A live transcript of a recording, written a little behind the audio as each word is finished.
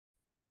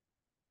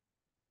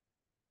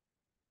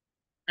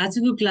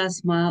आजको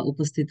क्लासमा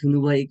उपस्थित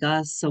हुनुभएका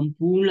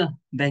सम्पूर्ण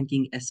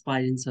ब्याङ्किङ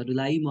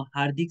एस्पाइरेन्ट्सहरूलाई म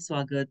हार्दिक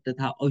स्वागत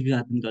तथा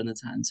अभिवादन गर्न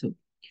चाहन्छु।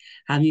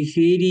 हामी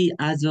फेरि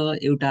आज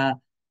एउटा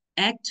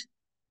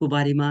एक्टको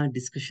बारेमा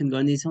डिस्कसन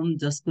गर्नेछौँ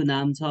जसको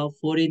नाम छ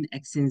फरेन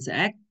एक्सचेन्ज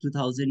एक्ट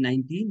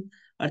 2019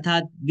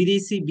 अर्थात्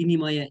विदेशी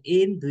विनिमय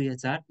ऐन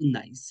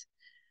 2019।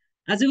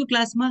 आजको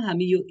क्लासमा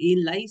हामी यो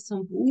ऐनलाई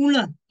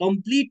सम्पूर्ण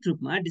कम्प्लिट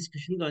रूपमा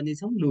डिस्कसन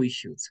गर्नेछौँ, नो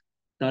इस्युज।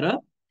 तर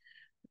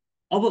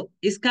अब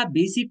यसका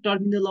बेसिक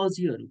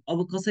टर्मिनोलोजीहरू, अब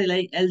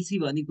कसैलाई एलसी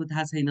भनेको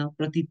थाहा छैन,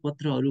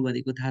 प्रतिपत्रहरू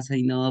भनेको थाहा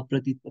छैन,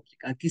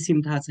 प्रतिपत्रका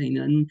किसिम थाहा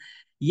छैनन्,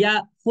 या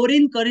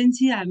फोरेन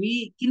करेन्सी हामी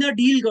किन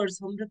डिल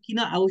गर्छौँ र किन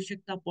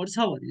आवश्यकता पर्छ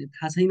भनेर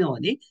थाहा छैन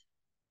भने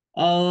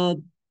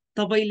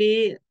तपाईँले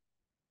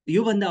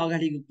योभन्दा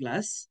अगाडिको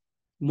क्लास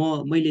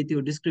मैले त्यो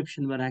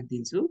डिस्क्रिप्सनमा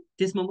राखिदिन्छु,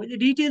 त्यसमा मैले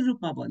डिटेल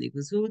रूपमा भनेको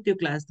छु। त्यो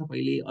क्लास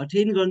तपाईँले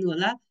अटेन्ड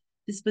गर्नुहोला,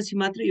 त्यसपछि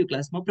मात्र यो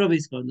क्लासमा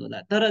प्रवेश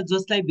गर्नुहोला। तर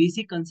जसलाई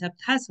बेसिक कन्सेप्ट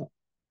थाहा छ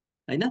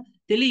होइन,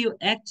 त्यसले यो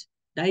एक्ट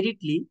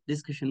डाइरेक्टली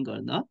डिस्कसन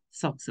गर्न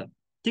सक्छ।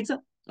 ठिक छ,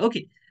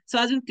 ओके। सो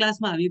आजको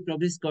क्लासमा हामी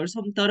प्रवेश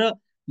गर्छौँ। तर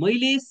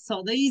मैले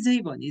सधैँ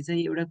चाहिँ भने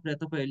चाहिँ एउटा कुरा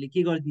तपाईँहरूले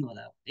के गरिदिनु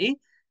होला भने,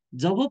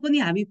 जब पनि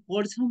हामी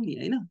पढ्छौँ नि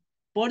होइन,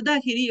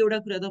 पढ्दाखेरि एउटा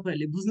कुरा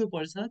तपाईँहरूले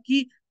बुझ्नुपर्छ कि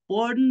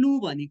पढ्नु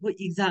भनेको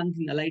इक्जाम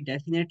दिनलाई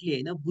डेफिनेटली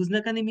होइन,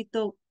 बुझ्नका निमित्त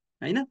हो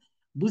होइन।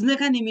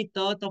 बुझ्नका निमित्त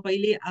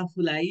तपाईँले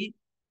आफूलाई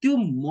त्यो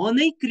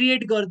मनै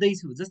क्रिएट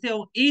गर्दैछु। जस्तै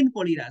अब एन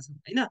पढिरहेछौँ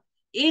होइन,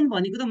 एन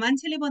भनेको त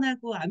मान्छेले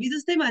बनाएको, हामी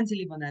जस्तै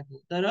मान्छेले बनाएको,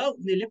 तर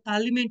उनीहरूले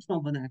पार्लिमेन्टमा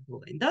बनाएको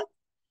होइन त।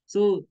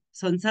 सो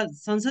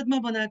संसदमा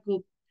बनाएको।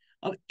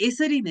 अब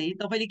यसरी नै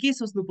तपाईँले के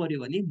सोच्नु पर्यो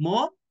भने,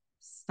 म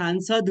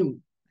सांसद हुँ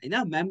होइन,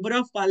 मेम्बर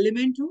अफ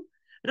पार्लिमेन्ट हुँ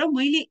र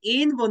मैले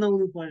ऐन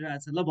बनाउनु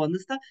परिरहेछ। ल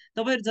भन्नुहोस् त,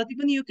 तपाईँहरू जति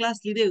पनि यो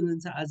क्लास लिँदै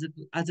हुनुहुन्छ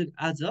आजको आज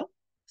आज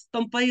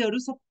तपाईँहरू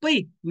सबै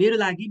मेरो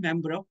लागि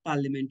मेम्बर अफ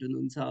पार्लिमेन्ट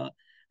हुनुहुन्छ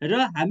र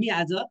हामी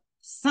आज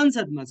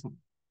संसदमा छौँ।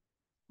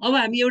 अब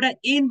हामी एउटा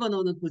ऐन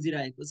बनाउन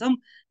खोजिरहेको छौँ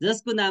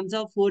जसको नाम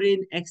छ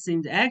फोरेन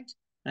एक्सचेन्ज एक्ट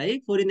है।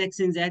 फोरेन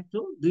एक्सचेन्ज एक्ट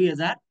हो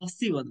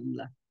 2080 भनौँ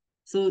ल।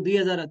 सो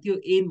 2000 त्यो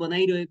ऐन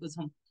बनाइरहेको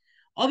छौँ।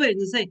 अब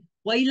हेर्नुहोस् है,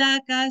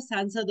 पहिलाका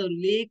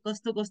सांसदहरूले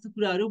कस्तो कस्तो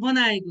कुराहरू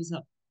बनाएको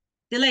छ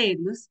त्यसलाई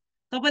हेर्नुहोस्।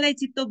 तपाईँलाई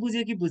चित्त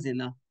बुझ्यो कि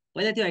बुझेन,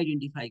 पहिला त्यो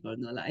आइडेन्टिफाई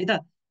गर्नु होला है त।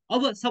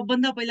 अब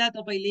सबभन्दा पहिला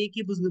तपाईँले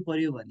के बुझ्नु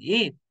पर्यो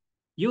भने,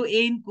 यो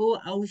ऐनको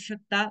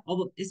आवश्यकता, अब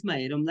यसमा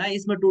हेरौँला,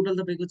 यसमा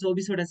टोटल तपाईँको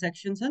 24वटा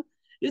सेक्सन छ।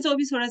 यो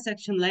 24वटा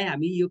सेक्सनलाई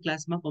हामी यो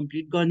क्लासमा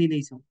कम्प्लिट गर्ने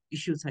नै छौँ,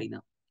 इस्यु छैन।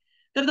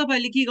 तर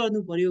तपाईँले के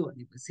गर्नु पर्यो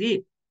भनेपछि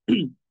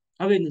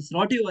अब हेर्नुहोस्,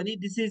 रट्यो भने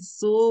दिस इज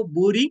सो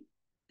बोरिङ,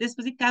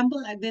 त्यसपछि काम पो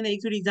लाग्दैन।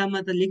 एकचोटि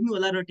इक्जाममा त लेख्नु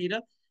होला रटेर,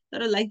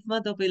 तर लाइफमा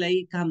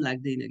तपाईँलाई काम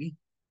लाग्दैन कि।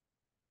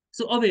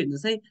 सो अब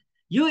हेर्नुहोस् है,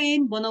 यो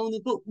ऐन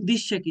बनाउनुको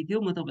उद्देश्य के थियो,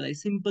 म तपाईँलाई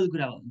सिम्पल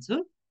कुरा भन्छु।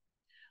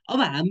 अब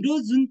हाम्रो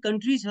जुन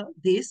कन्ट्री छ,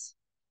 देश,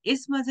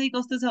 यसमा चाहिँ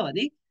कस्तो छ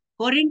भने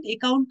करेन्ट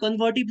एकाउन्ट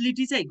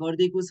कन्भर्टिबिलिटी चाहिँ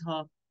गरिदिएको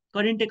छ।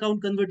 करेन्ट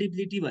एकाउन्ट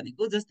कन्भर्टिबिलिटी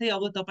भनेको जस्तै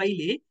अब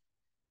तपाईँले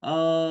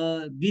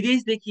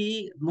विदेशदेखि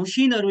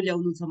मसिनहरू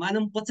ल्याउनु छ,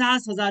 मानव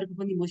 50,000को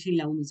पनि मसिन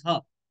ल्याउनु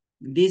छ,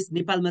 देश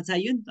नेपालमा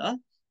चाहियो नि त।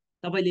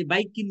 तपाईँले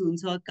बाइक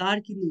किन्नुहुन्छ, कार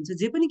किन्नुहुन्छ,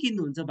 जे पनि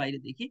किन्नुहुन्छ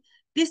बाहिरदेखि,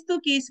 त्यस्तो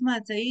केसमा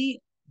चाहिँ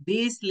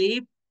देशले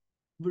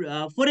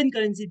फोरेन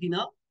करेन्सी दिन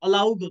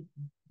अलाउ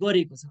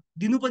गरेको छ।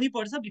 दिनु पनि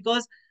पर्छ,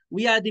 because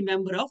we are the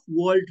member of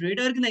world trade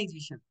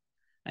organisation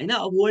होइन।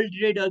 अब वर्ल्ड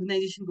ट्रेड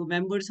अर्गनाइजेसनको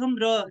मेम्बर छौँ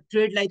र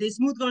ट्रेडलाई त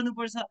स्मुथ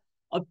गर्नुपर्छ।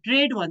 अब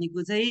ट्रेड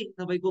भनेको चाहिँ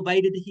तपाईँको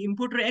बाहिरदेखि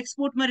इम्पोर्ट र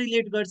एक्सपोर्टमा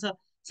रिलेट गर्छ।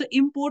 सो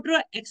इम्पोर्ट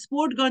र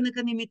एक्सपोर्ट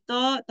गर्नका निमित्त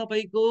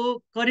तपाईँको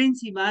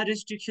करेन्सीमा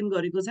रेस्ट्रिक्सन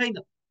गरेको छैन।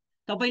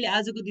 तपाईँले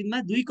आजको दिनमा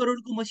 2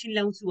 करोडको मसिन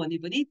ल्याउँछु भने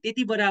पनि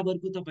त्यति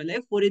बराबरको तपाईँलाई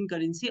फोरेन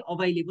करेन्सी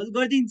अभाइलेबल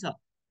गरिदिन्छ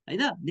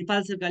होइन।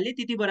 नेपाल सरकारले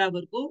त्यति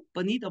बराबरको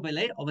पनि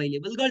तपाईँलाई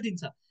अभाइलेबल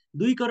गरिदिन्छ।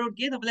 2 करोड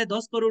के, तपाईँलाई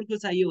 10 करोडको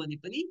चाहियो भने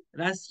पनि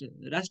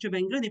राष्ट्र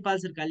ब्याङ्क र नेपाल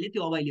सरकारले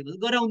त्यो अभाइलेबल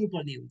गराउनु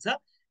पर्ने हुन्छ,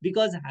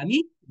 बिकज हामी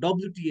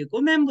डब्लुटिए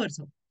को मेम्बर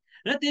छौँ।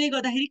 र त्यसले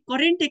गर्दाखेरि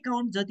करेन्ट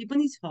एकाउन्ट जति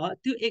पनि छ,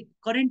 त्यो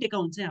करेन्ट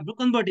एकाउन्ट चाहिँ हाम्रो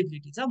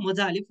कन्भर्टेबिलिटी छ,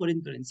 मजाले फोरेन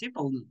करेन्सी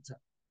पाउनुहुन्छ।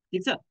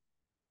 ठिक छ।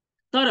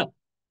 तर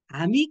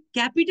हामी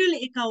क्यापिटल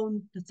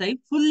एकाउन्ट चाहिँ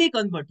फुल्ली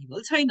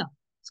कन्भर्टेबल छैन।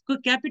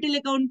 क्यापिटल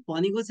एकाउन्ट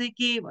भनेको चाहिँ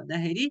के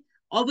भन्दाखेरि,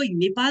 अब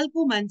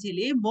नेपालको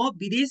मान्छेले म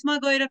विदेशमा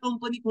गएर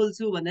कम्पनी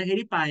खोल्छु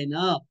भन्दाखेरि पाएन।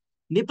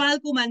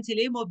 नेपालको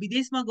मान्छेले म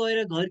विदेशमा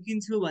गएर घर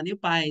किन्छु भने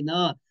पाएन।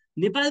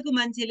 नेपालको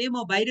मान्छेले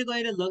म बाहिर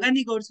गएर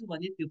लगानी गर्छु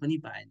भने त्यो पनि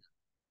पाएन।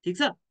 ठिक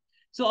छ।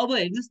 सो अब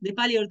हेर्नुहोस्,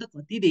 नेपालीहरू त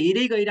कति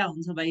धेरै गइरहेको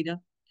हुन्छ बाहिर,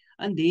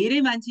 अनि धेरै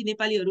मान्छे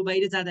नेपालीहरू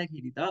बाहिर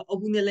जाँदाखेरि त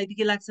अब उनीहरूलाई त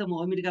के लाग्छ, म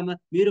अमेरिकामा,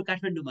 मेरो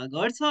काठमाडौँमा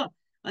घर छ,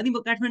 अनि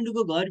म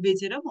काठमाडौँको घर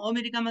बेचेर म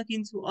अमेरिकामा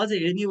किन्छु। अझ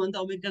हेर्ने हो भने त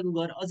अमेरिकाको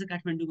घर अझ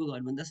काठमाडौँको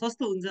घरभन्दा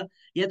सस्तो हुन्छ,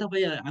 या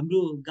तपाईँ हाम्रो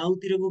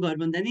गाउँतिरको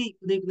घरभन्दा नि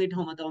कुनै कुनै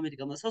ठाउँमा त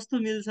अमेरिकामा सस्तो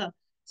मिल्छ।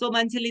 सो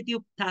मान्छेले त्यो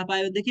थाहा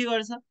पायो भने त के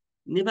गर्छ,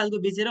 नेपालको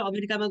बेचेर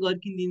अमेरिकामा घर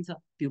किनिदिन्छ।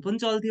 त्यो पनि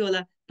चल्थ्यो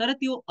होला, तर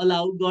त्यो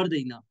अलाउ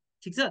गर्दैन।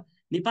 ठिक छ।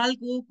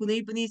 नेपालको कुनै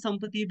पनि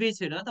सम्पत्ति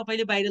बेचेर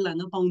तपाईँले बाहिर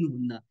लान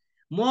पाउनुहुन्न।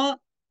 म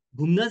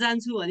घुम्न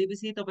जान्छु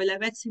भनेपछि तपाईँलाई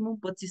म्याक्सिमम्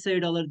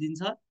 $2,500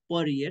 दिन्छ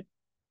पर इयर।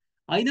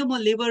 होइन म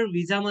लेबर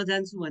भिजामा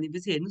जान्छु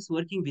भनेपछि हेर्नुहोस्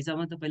वर्किङ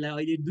भिजामा तपाईँलाई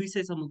अहिले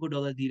 200 सम्मको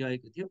डलर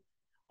दिइरहेको थियो।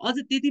 अझ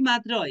त्यति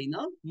मात्र होइन,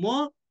 म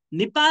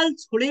नेपाल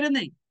छोडेर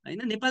नै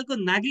होइन नेपालको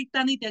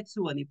नागरिकता नै त्याग्छु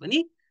भने पनि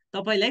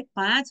तपाईँलाई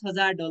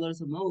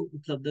 $5000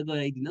 उपलब्ध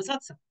गराइदिन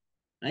सक्छ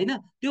होइन।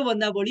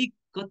 त्योभन्दा बढी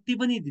कति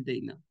पनि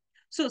दिँदैन।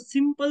 सो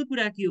सिम्पल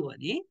कुरा के हो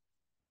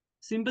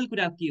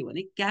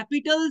भने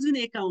क्यापिटल जुन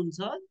एकाउन्ट छ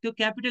त्यो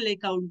क्यापिटल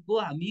एकाउन्टको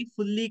हामी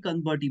फुल्ली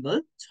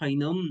कन्भर्टेबल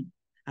छैनौँ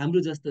हाम्रो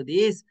जस्तो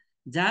देश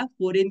जहाँ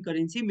फोरेन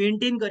करेन्सी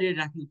मेन्टेन गरेर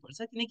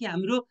राख्नुपर्छ, किनकि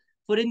हाम्रो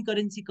फोरेन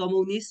करेन्सी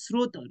कमाउने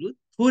स्रोतहरू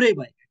थोरै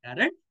भएका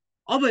कारण।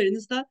 अब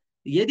हेर्नुहोस् त,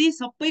 यदि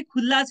सबै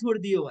खुल्ला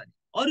छोडिदियो भने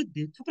अरू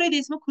थुप्रै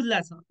देशमा खुल्ला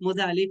छ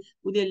मजाले,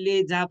 उनीहरूले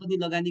जहाँ पनि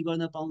लगानी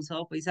गर्न पाउँछ,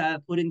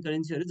 पैसा फोरेन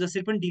करेन्सीहरू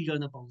जसरी पनि डिल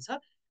गर्न पाउँछ।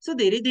 सो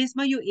धेरै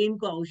देशमा यो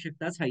एमको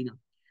आवश्यकता छैन,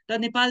 तर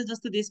नेपाल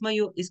जस्तो देशमा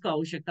यसको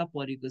आवश्यकता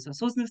परेको छ।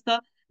 सोच्नुहोस् त,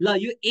 ल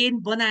यो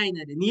ऐन बनाएन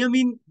अरे,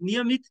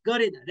 नियमित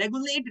गरेन,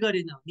 रेगुलेट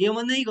गरेन,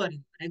 नियमनै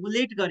गरेन,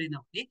 रेगुलेट गरेन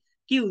भने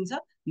के हुन्छ?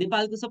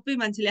 नेपालको सबै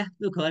मान्छेले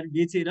आफ्नो घर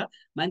बेचेर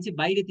मान्छे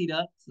बाहिरतिर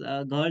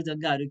घर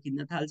जग्गाहरू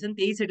किन्न थाल्छन्,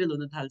 त्यही सेटल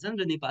हुन थाल्छन्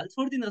र नेपाल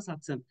छोडिदिन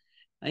सक्छन्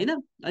होइन।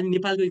 अनि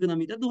नेपालको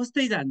इकोनोमी त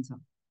ध्वस्तै जान्छ।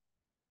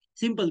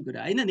 सिम्पल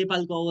कुरा होइन।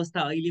 नेपालको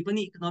अवस्था अहिले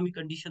पनि इकोनोमिक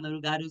कन्डिसनहरू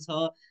गाह्रो छ,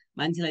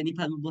 मान्छेलाई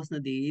नेपालमा बस्न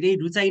धेरै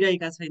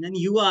रुचाइरहेका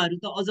छैनन्। युवाहरू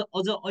त अझ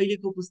अझ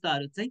अहिलेको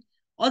पुस्ताहरू चाहिँ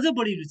अझ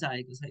बढी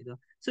रुचाएको छैन।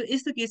 सो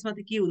यस्तो केसमा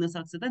त के हुन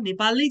सक्छ त,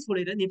 नेपाल नै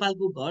छोडेर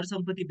नेपालको घर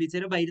सम्पत्ति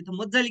बेचेर बाहिर त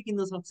मजाले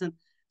किन्न सक्छन्।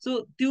 सो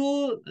त्यो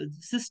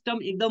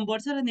सिस्टम एकदम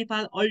बढ्छ र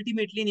नेपाल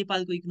अल्टिमेटली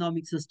नेपालको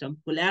इकोनोमिक सिस्टम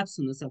कोल्याप्स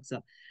हुन सक्छ।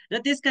 र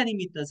त्यसका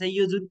निमित्त चाहिँ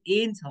यो जुन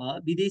ऐन छ,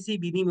 विदेशी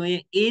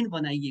विनिमय ऐन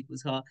बनाइएको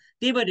छ,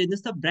 त्यही भएर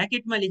हेर्नुहोस् त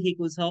ब्राकेटमा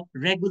लेखेको छ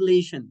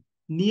रेगुलेसन,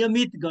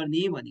 नियमित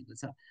गर्ने भनेको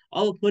छ।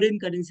 अब फोरेन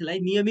करेन्सीलाई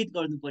नियमित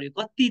गर्नु पर्यो,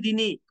 कति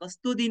दिने,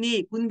 कस्तो दिने,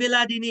 कुन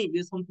बेला दिने,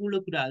 यो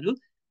सम्पूर्ण कुराहरू,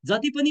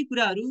 जति पनि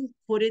कुराहरू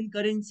फोरेन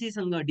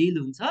करेन्सीसँग डिल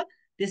हुन्छ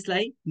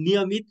त्यसलाई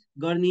नियमित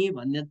गर्ने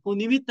भन्नको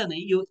निमित्त नै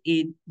यो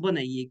ऐन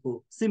बनाइएको,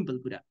 सिम्पल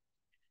कुरा।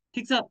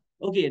 ठिक छ।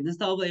 ओके, हेर्नुहोस्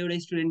त, अब एउटा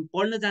स्टुडेन्ट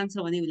पढ्न जान्छ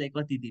भने उसलाई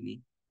कति दिने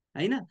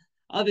होइन।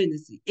 अब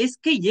हेर्नुहोस्,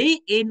 यसकै यही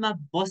ऐनमा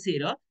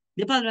बसेर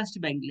नेपाल राष्ट्र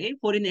ब्याङ्कले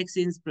फोरेन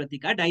एक्सचेन्ज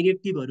प्रतिका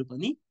डाइरेक्टिभहरू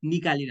पनि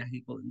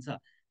निकालिराखेको हुन्छ।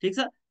 ठिक छ।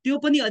 त्यो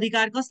पनि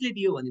अधिकार कसले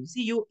दियो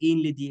भनेपछि यो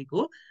ऐनले दिएको।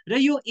 र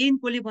यो ऐन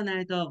कसले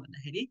बनायो त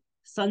भन्दाखेरि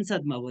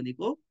संसदमा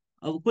बनेको।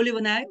 अब कसले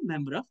बनायो?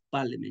 Member of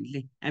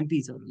पार्लियामेन्टले,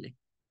 एमपिजहरूले।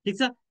 ठिक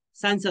छ,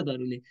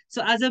 सांसदहरूले।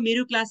 सो आज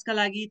मेरो क्लासका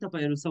लागि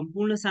तपाईँहरू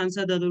सम्पूर्ण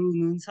सांसदहरू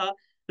हुनुहुन्छ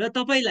र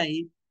तपाईँलाई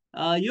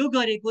यो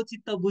गरेको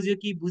चित्त बुझ्यो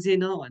कि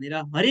बुझेन भनेर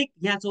हरेक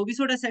यहाँ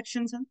 24वटा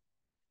सेक्सन छन्,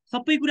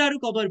 सबै कुराहरू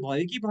कभर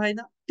भयो कि भएन,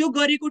 त्यो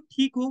गरेको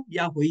ठिक हो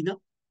या होइन,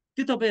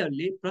 त्यो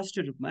तपाईँहरूले प्रष्ट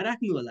रूपमा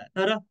राख्नु होला।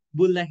 तर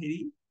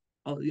बोल्दाखेरि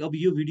अब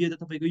यो भिडियो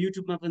त तपाईँको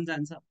युट्युबमा पनि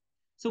जान्छ।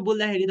 सो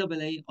बोल्दाखेरि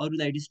तपाईँलाई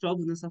अरूलाई डिस्टर्ब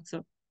हुन सक्छ,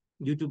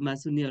 युट्युबमा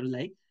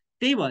सुन्नेहरूलाई।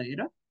 त्यही भएर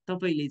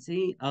तपाईँले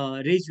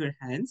चाहिँ रेज योर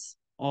ह्यान्ड्स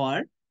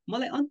अर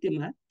मलाई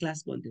अन्त्यमा,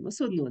 क्लासको अन्त्यमा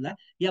सोध्नु होला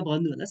या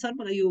भन्नु होला, सर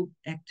मलाई यो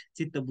एक्ट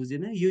चित्त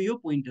बुझेन, यो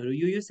पोइन्टहरू,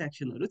 यो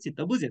सेक्सनहरू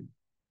चित्त बुझेन।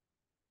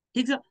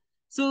 ठिक छ।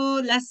 So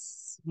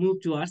let's move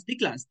towards the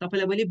class.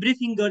 तपाईँलाई मैले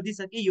ब्रिफिङ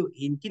गरिदिइसकेँ यो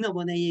ऐन किन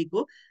बनाइएको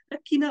र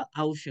किन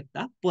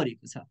आवश्यकता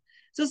परेको छ।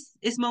 सो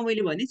यसमा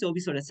मैले भने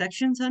 24वटा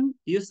सेक्सन छन्।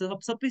 यो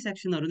सबै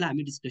सेक्सनहरूलाई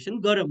हामी डिस्कसन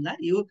गरौँला।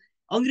 यो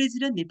अङ्ग्रेजी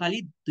र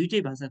नेपाली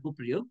दुइटै भाषाको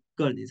प्रयोग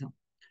गर्नेछौँ।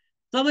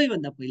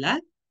 सबैभन्दा पहिला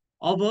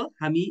अब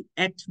हामी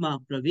एक्टमा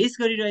प्रवेश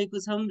गरिरहेको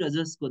छौँ र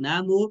जसको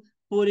नाम हो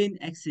फोरेन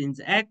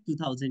एक्सचेन्ज एक्ट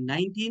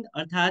 2019,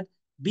 अर्थात्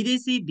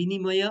विदेशी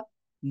विनिमय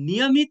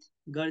नियमित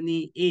गर्ने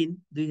ऐन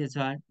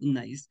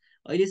 2019।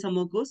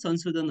 अहिलेसम्मको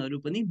संशोधनहरू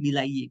पनि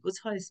मिलाइएको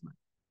छ यसमा।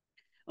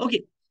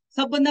 ओके,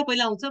 सबभन्दा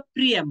पहिला आउँछ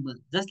प्रिएम्बल,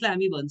 जसलाई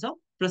हामी भन्छौँ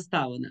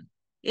प्रस्तावना।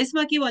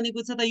 यसमा के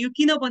भनेको छ त, यो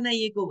किन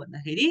बनाइएको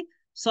भन्दाखेरि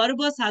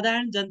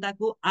सर्वसाधारण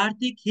जनताको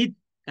आर्थिक हित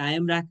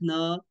कायम राख्न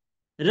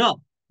र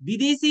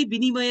विदेशी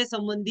विनिमय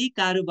सम्बन्धी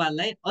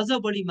कारोबारलाई अझ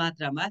बढी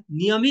मात्रामा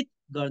नियमित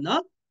गर्न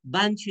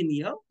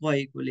वाञ्छनीय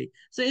भएकोले।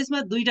 सो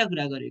यसमा दुईटा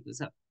कुरा गरेको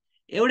छ।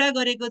 एउटा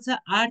गरेको छ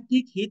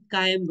आर्थिक हित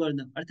कायम गर्न,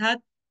 अर्थात्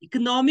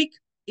इकोनोमिक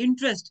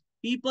इन्ट्रेस्ट,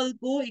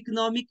 पिपलको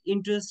इकोनोमिक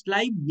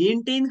इन्ट्रेस्टलाई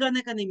मेन्टेन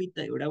गर्नका निमित्त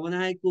एउटा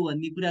बनाएको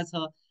भन्ने कुरा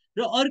छ।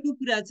 र अर्को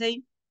कुरा चाहिँ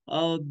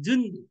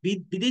जुन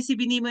विदेशी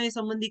विनिमय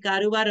सम्बन्धी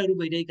कारोबारहरू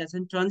भइरहेका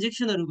छन्,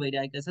 ट्रान्जेक्सनहरू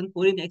भइरहेका छन्,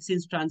 फोरेन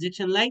एक्सचेन्ज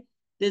ट्रान्जेक्सनलाई,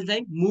 त्यसलाई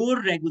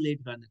मोर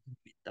रेगुलेट गर्नको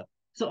निमित्त।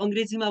 सो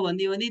अङ्ग्रेजीमा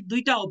भनिदियो भने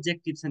दुईटा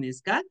अब्जेक्टिभ छन्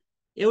यसका।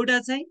 एउटा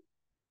चाहिँ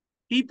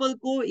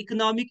पिपलको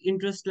इकोनोमिक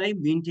इन्ट्रेस्टलाई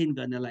मेन्टेन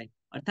गर्नलाई,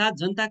 अर्थात्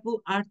जनताको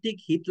आर्थिक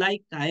हितलाई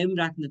कायम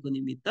राख्नको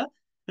निमित्त,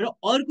 र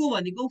अर्को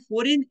भनेको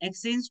फोरेन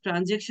एक्सचेन्ज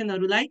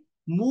ट्रान्जेक्सनहरूलाई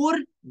मोर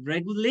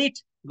रेगुलेट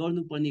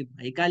गर्नुपर्ने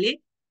भएकाले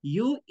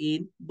यो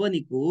ऐन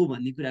बनेको हो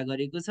भन्ने कुरा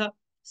गरेको छ।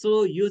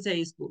 सो यो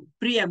चाहिँ यसको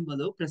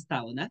प्रिएम्बल हो,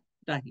 प्रस्तावना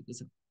राखेको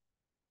छ।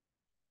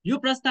 यो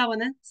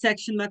प्रस्तावना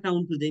सेक्सनमा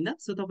काउन्ट हुँदैन,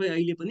 सो तपाईँ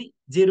अहिले पनि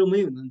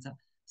जेरोमै हुनुहुन्छ।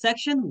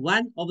 सेक्सन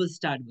 1 अब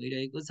स्टार्ट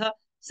भइरहेको छ।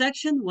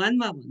 सेक्सन 1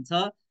 मा भन्छ,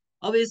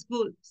 अब यसको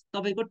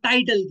तपाईँको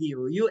टाइटल के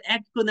हो, यो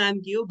एक्टको नाम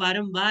के हो,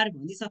 बारम्बार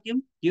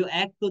भनिसक्यौँ। यो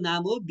एक्टको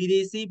नाम हो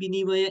विदेशी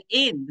विनिमय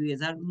ऐन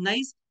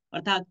 2019,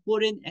 अर्थात्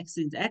फोरेन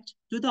एक्सचेन्ज एक्ट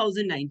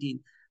 2019।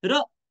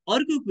 र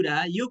अर्को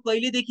कुरा यो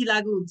कहिलेदेखि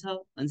लागू हुन्छ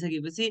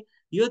भनिसकेपछि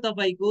यो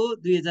तपाईँको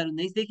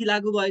 2019 देखि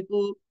लागू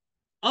भएको।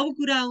 अब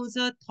कुरा आउँछ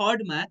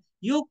थर्डमा,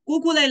 यो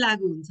कोलाई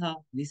लागू हुन्छ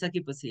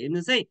भनिसकेपछि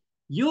हेर्नुहोस् है,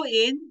 यो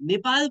ऐन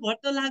नेपालभर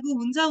त लागू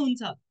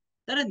हुन्छ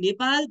तर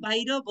नेपाल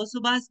बाहिर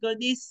बसोबास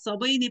गर्ने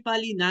सबै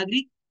नेपाली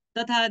नागरिक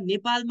तथा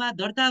नेपालमा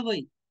दर्ता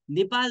भई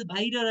नेपाल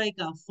बाहिर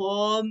रहेका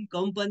फर्म,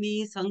 कम्पनी,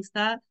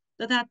 संस्था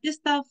तथा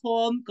त्यस्ता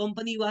फर्म,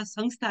 कम्पनी वा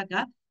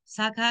संस्थाका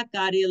शाखा,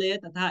 कार्यालय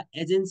तथा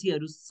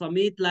एजेन्सीहरू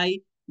समेतलाई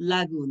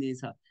लागू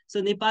हुनेछ।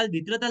 सो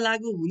नेपालभित्र त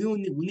लागू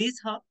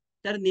हुनेछ,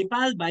 तर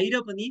नेपाल बाहिर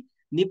पनि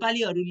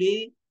नेपालीहरूले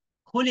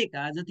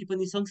खोलेका जति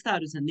पनि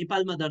संस्थाहरू छन्,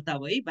 नेपालमा दर्ता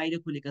भई बाहिर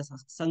खोलेका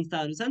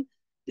संस्थाहरू छन्,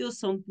 त्यो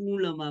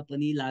सम्पूर्णमा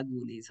पनि लागू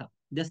हुनेछ।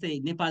 जस्तै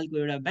नेपालको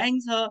एउटा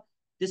ब्याङ्क छ,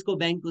 त्यसको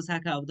ब्याङ्कको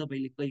शाखा अब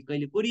तपाईँले कहिले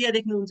कहिले कोरिया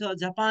देख्नुहुन्छ,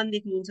 जापान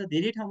देख्नुहुन्छ,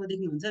 धेरै ठाउँमा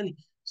देख्नुहुन्छ नि।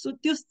 सो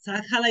त्यो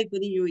शाखालाई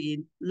पनि यो ऐन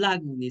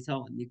लागू हुनेछ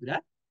भन्ने कुरा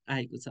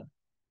आएको छ।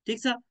 ठिक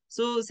छ।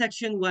 So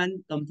section 1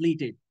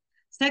 completed.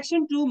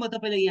 सेक्सन 2 म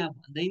तपाईँलाई यहाँ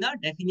भन्दैन,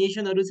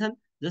 डेफिनेसनहरू छन्।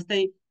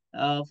 जस्तै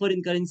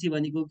फरेन करेन्सी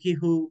भनेको के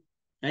हो,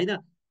 होइन,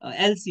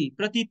 एलसी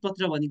प्रतीत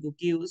पत्र भनेको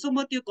के हो। सो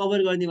म त्यो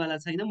कभर गर्नेवाला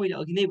छैन, मैले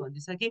अघि नै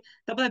भनिसकेँ।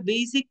 तपाईँलाई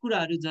बेसिक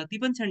कुराहरू जति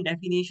पनि छन्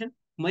डेफिनेसन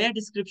म यहाँ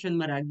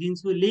डिस्क्रिप्सनमा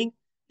राखिदिन्छु लिङ्क,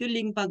 त्यो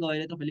लिङ्कमा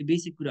गएर तपाईँले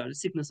बेसिक कुराहरू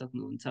सिक्न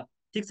सक्नुहुन्छ।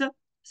 ठिक छ।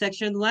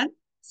 सेक्सन 1,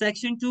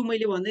 सेक्सन 2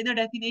 मैले भन्दैन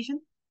डेफिनेसन।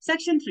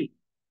 सेक्सन 3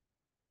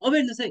 अब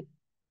हेर्नुहोस् है,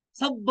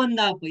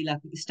 सबभन्दा पहिला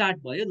स्टार्ट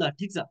भयो ल।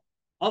 ठिक छ।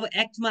 अब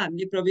एक्टमा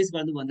हामीले प्रवेश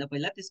गर्नुभन्दा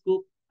पहिला त्यसको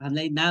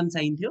हामीलाई नाम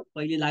चाहिन्थ्यो,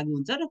 कहिले लागू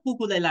हुन्छ र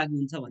कोलाई लागू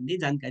हुन्छ भन्ने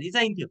जानकारी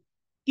चाहिन्थ्यो।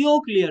 त्यो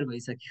क्लियर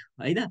भइसक्यो,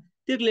 होइन,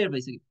 त्यो क्लियर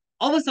भइसक्यो।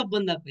 अब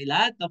सबभन्दा पहिला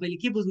तपाईँले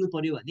के बुझ्नु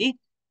पर्यो भने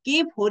के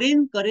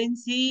फोरेन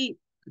करेन्सी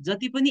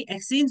जति पनि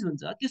एक्सचेन्ज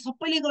हुन्छ त्यो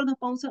सबैले गर्न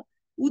पाउँछ।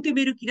 ऊ त्यो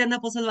मेरो किराना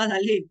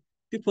पसलवालाले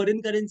त्यो फोरेन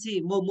करेन्सी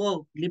म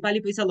नेपाली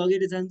पैसा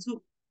लगेर जान्छु,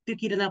 त्यो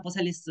किराना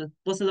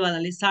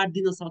पसलवालाले साट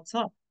दिन सक्छ?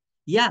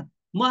 या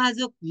म आज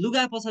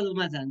लुगा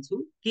पसलमा जान्छु,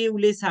 के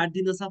उसले साट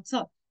दिन सक्छ?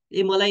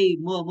 ए मलाई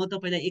म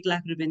तपाईँलाई 1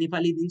 लाख रुपियाँ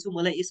नेपाली दिन्छु,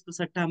 मलाई यसको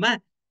सट्टामा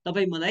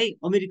तपाईँ मलाई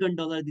अमेरिकन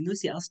डलर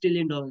दिनुहोस् या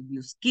अस्ट्रेलियन डलर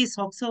दिनुहोस्, के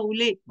सक्छ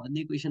उसले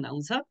भन्ने क्वेसन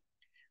आउँछ।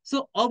 सो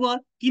अब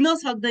किन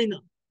सक्दैन,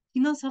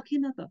 किन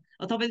सकेन त?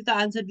 तपाईँले त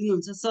आन्सर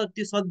दिनुहुन्छ सर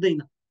त्यो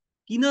सक्दैन।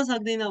 किन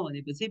सक्दैन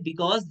भनेपछि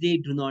because they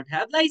do not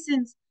have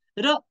licence.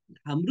 र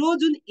हाम्रो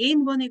जुन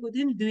ऐन बनेको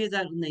थियो नि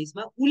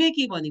 2019मा, उसले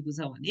के भनेको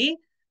छ भने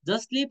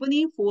जसले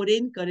पनि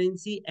फोरेन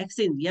करेन्सी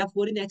एक्सचेन्ज या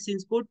फोरेन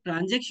एक्सचेन्जको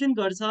ट्रान्जेक्सन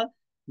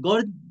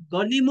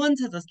गर्ने मन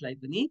छ जसलाई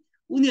पनि,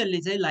 उनीहरूले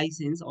चाहिँ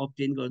लाइसेन्स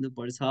अब्टेन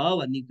गर्नुपर्छ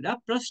भन्ने कुरा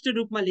प्रष्ट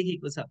रूपमा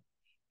लेखेको छ।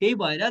 त्यही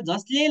भएर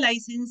जसले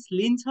लाइसेन्स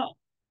लिन्छ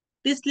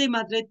त्यसले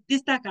मात्रै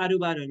त्यस्ता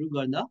कारोबारहरू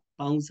गर्न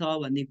पाउँछ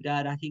भन्ने कुरा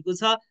राखेको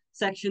छ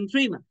सेक्सन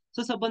 3मा।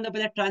 सो सबभन्दा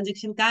पहिला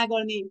ट्रान्जेक्सन कहाँ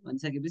गर्ने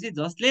भनिसकेपछि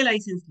जसले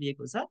लाइसेन्स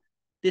लिएको छ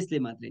त्यसले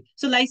मात्रै।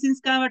 सो लाइसेन्स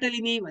कहाँबाट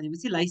लिने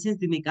भनेपछि लाइसेन्स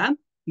दिने काम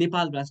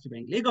नेपाल राष्ट्र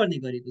ब्याङ्कले गर्ने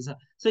गरेको छ।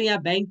 सो यहाँ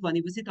ब्याङ्क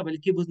भनेपछि तपाईँले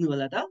के बुझ्नु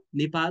होला त,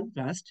 नेपाल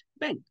राष्ट्र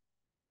ब्याङ्क।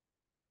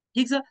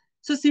 ठिक छ।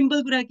 सो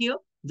सिम्पल कुरा के हो,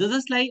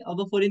 जसलाई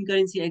अब फोरेन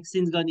करेन्सी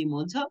एक्सचेन्ज गर्ने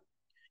मन छ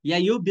या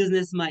यो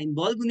बिजनेसमा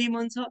इन्भल्भ हुने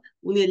मन छ,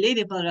 उनीहरूले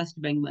नेपाल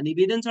राष्ट्र ब्याङ्कमा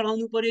निवेदन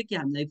चढाउनु पर्यो कि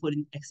हामीलाई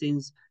फोरेन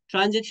एक्सचेन्ज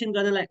ट्रान्जेक्सन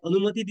गर्नलाई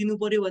अनुमति दिनु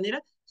पर्यो भनेर।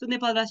 सो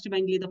नेपाल राष्ट्र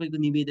ब्याङ्कले तपाईँको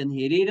निवेदन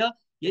हेरेर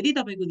यदि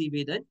तपाईँको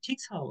निवेदन ठिक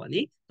छ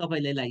भने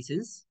तपाईँलाई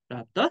लाइसेन्स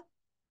प्राप्त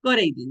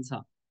गराइदिन्छ।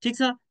 ठिक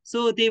छ।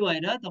 सो त्यही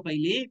भएर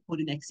तपाईँले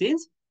फोरेन एक्सचेन्ज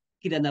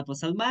किराना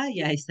पसलमा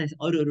या यस्ता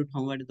अरू अरू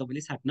ठाउँबाट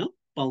तपाईँले साट्न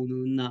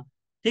पाउनुहुन्न।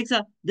 ठिक छ।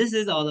 This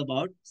is all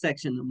about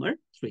section number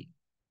 3।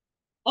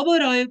 अब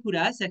रह्यो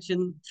कुरा सेक्सन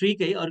 3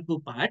 कै अर्को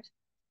पार्ट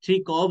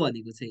 3 क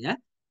भनेको छ। यहाँ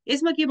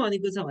यसमा के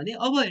भनेको छ भने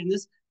अब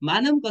हेर्नुहोस्,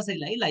 मानव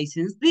कसैलाई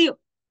लाइसेन्स दियो,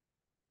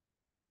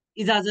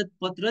 इजाजत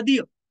पत्र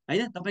दियो,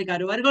 होइन, तपाईँ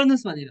कारोबार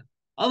गर्नुहोस् भनेर।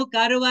 अब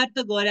कारोबार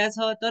त गरेछ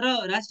तर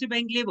राष्ट्र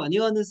ब्याङ्कले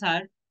भन्यो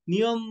अनुसार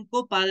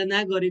नियमको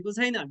पालना गरेको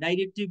छैन।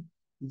 डाइरेक्टिभ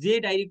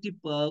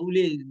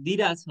उसले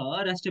दिइरहेछ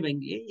राष्ट्र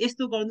ब्याङ्कले,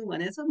 यस्तो गर्नु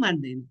भनेछ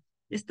मान्दैन,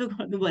 यस्तो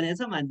गर्नु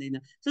भनेछ मान्दैन।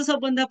 सो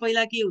सबभन्दा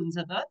पहिला के हुन्छ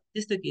त,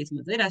 त्यस्तो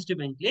केसमा चाहिँ राष्ट्र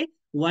ब्याङ्कले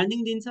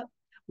वार्निङ दिन्छ।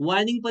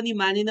 वार्निङ पनि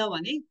मानेन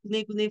भने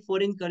कुनै कुनै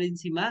फोरेन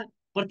करेन्सीमा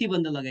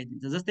प्रतिबन्ध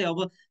लगाइदिन्छ। जस्तै अब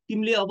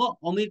तिमीले अब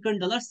अमेरिकन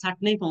डलर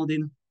साट्नै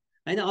पाउँदैनौ,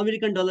 होइन,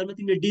 अमेरिकन डलरमा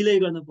तिमीले डिलै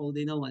गर्न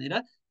पाउँदैनौ भनेर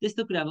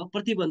त्यस्तो कुरामा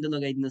प्रतिबन्ध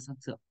लगाइदिन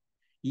सक्छ।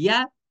 या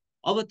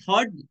अब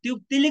थर्ड,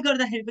 त्यसले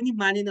गर्दाखेरि पनि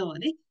मानेन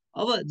भने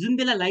अब जुन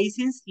बेला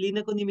लाइसेन्स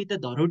लिनको निमित्त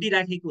धरोटी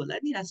राखेको होला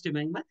नि राष्ट्र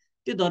ब्याङ्कमा,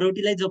 त्यो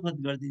धरोटीलाई जफत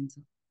गरिदिन्छ।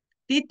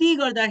 त्यति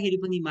गर्दाखेरि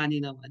पनि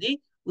मानेन भने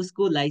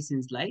उसको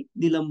लाइसेन्सलाई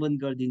निलम्बन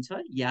गरिदिन्छ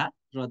या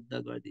रद्द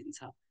गरिदिन्छ।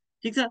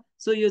 ठिक छ।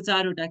 सो यो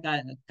 4वटा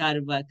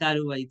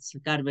कारवाही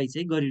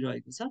चाहिँ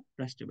गरिरहेको छ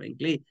राष्ट्र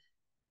ब्याङ्कले।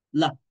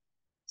 ल,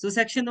 so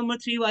section number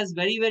 3 was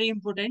very very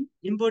important.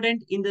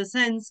 Important in the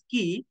sense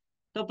कि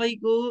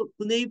तपाईँको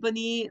कुनै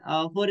पनि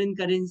फोरेन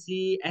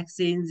करेन्सी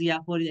एक्सचेन्ज या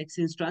फोरेन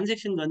एक्सचेन्ज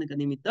ट्रान्जेक्सन गर्नको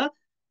निमित्त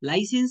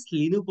लाइसेन्स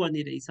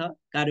लिनुपर्ने रहेछ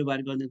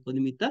कारोबार गर्नको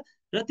निमित्त,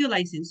 र त्यो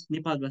लाइसेन्स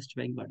नेपाल राष्ट्र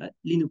ब्याङ्कबाट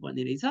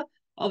लिनुपर्ने रहेछ।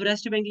 अब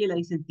राष्ट्र ब्याङ्कले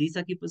लाइसेन्स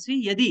दिइसकेपछि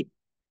यदि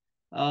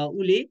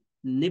उसले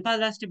नेपाल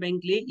राष्ट्र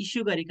ब्याङ्कले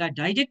इस्यु गरेका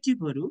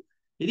डाइरेक्टिभहरू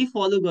यदि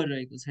फलो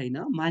गरिरहेको छैन,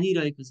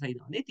 मानिरहेको छैन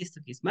भने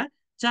त्यस्तो केसमा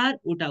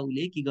 4वटा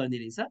उसले के गर्ने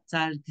रहेछ,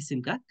 4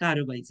 किसिमका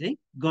कारबाही चाहिँ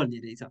गर्ने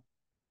रहेछ।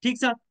 ठिक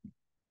छ,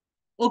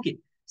 ओके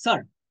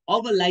सर।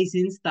 अब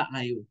लाइसेन्स त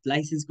आयो,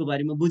 लाइसेन्सको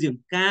बारेमा बुझ्यौँ,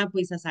 कहाँ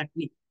पैसा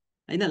साट्ने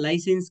होइन,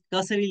 लाइसेन्स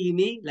कसरी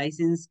लिने,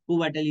 लाइसेन्स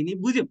कोबाट लिने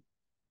बुझ्यौँ।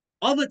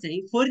 अब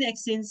चाहिँ फोरेन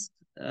एक्सचेन्ज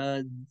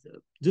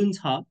जुन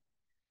छ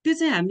त्यो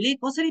चाहिँ हामीले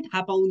कसरी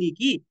थाहा पाउने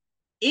कि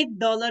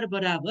 $1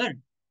 बराबर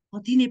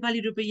कति नेपाली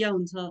रुपैयाँ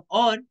हुन्छ,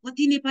 और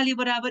कति नेपाली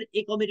बराबर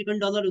 $1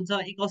 अमेरिकन हुन्छ,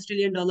 $1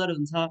 अस्ट्रेलियन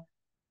हुन्छ।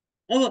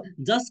 अब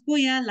जसको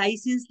यहाँ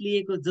लाइसेन्स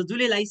लिएको,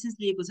 जसले लाइसेन्स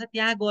लिएको छ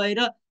त्यहाँ गएर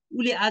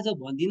उसले आज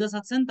भनिदिन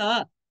सक्छ नि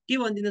त, के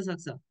भनिदिन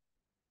सक्छ,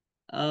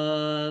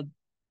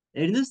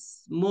 हेर्नुहोस्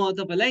म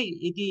तपाईँलाई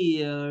यति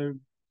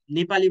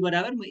नेपाली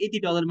बराबर म यति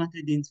डलर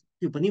मात्रै दिन्छु,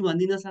 त्यो पनि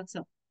भनिदिन सक्छ।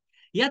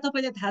 या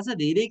तपाईँलाई थाहा छ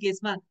धेरै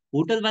केसमा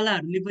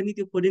होटलवालाहरूले पनि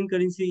त्यो फोरेन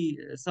करेन्सी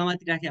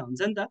समातिराखेका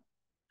हुन्छ नि त।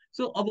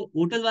 सो अब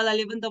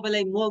होटलवालाले पनि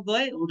तपाईँलाई, म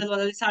गएँ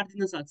होटलवालाले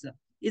साटिदिन सक्छ,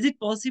 इज इट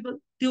पोसिबल,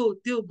 त्यो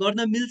त्यो गर्न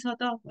मिल्छ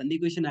त भन्ने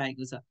क्वेसन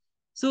आएको छ।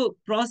 So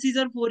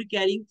procedure for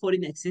carrying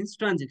foreign exchange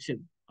transaction.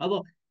 अब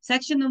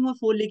सेक्सन नम्बर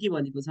 4ले के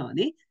भनेको छ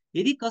भने,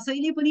 यदि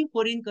कसैले पनि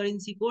फोरेन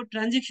करेन्सीको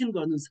ट्रान्जेक्सन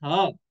गर्नु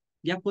छ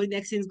या फोरेन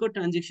एक्सचेन्जको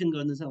ट्रान्जेक्सन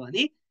गर्नु छ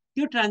भने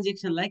त्यो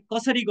ट्रान्जेक्सनलाई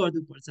कसरी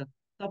गर्नुपर्छ,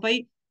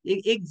 तपाईँ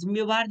एक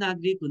जिम्मेवार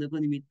नागरिक हुनको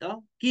निमित्त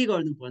के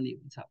गर्नुपर्ने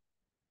हुन्छ।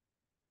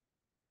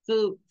 सो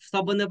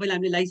सबभन्दा पहिला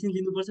हामीले लाइसेन्स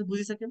लिनुपर्छ,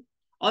 बुझिसक्यौँ।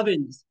 अब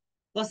हेर्नुहोस्,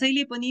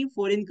 कसैले पनि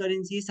फोरेन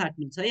करेन्सी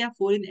साट्नु छ या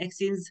फोरेन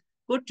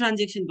एक्सचेन्जको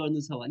ट्रान्जेक्सन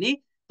गर्नु छ भने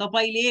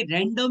तपाईँले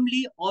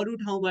ऱ्यान्डमली अरू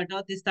ठाउँबाट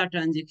त्यस्ता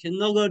ट्रान्जेक्सन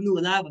नगर्नु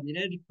होला भनेर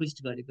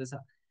रिक्वेस्ट गरेको छ।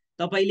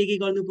 तपाईँले के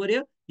गर्नु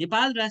पर्यो,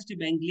 नेपाल राष्ट्र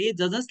ब्याङ्कले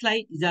जसलाई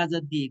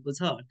इजाजत दिएको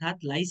छ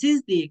अर्थात्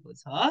लाइसेन्स दिएको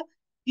छ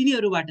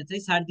तिनीहरूबाट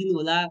चाहिँ साटिदिनु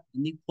होला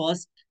भन्ने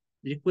फर्स्ट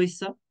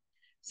रिक्वेस्ट छ।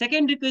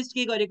 सेकेन्ड रिक्वेस्ट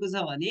के गरेको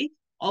छ भने,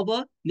 अब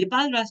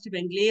नेपाल राष्ट्र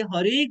ब्याङ्कले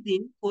हरेक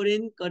दिन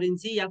फोरेन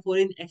करेन्सी या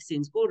फोरेन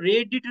एक्सचेन्जको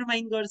रेट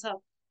डिटरमाइन गर्छ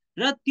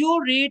र त्यो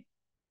रेट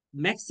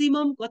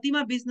म्याक्सिमम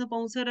कतिमा बेच्न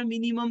पाउँछ र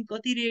मिनिमम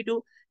कति रेट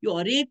हो, यो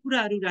हरेक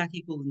कुराहरू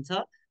राखेको हुन्छ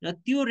र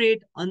त्यो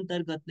रेट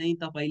अन्तर्गत नै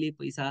तपाईँले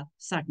पैसा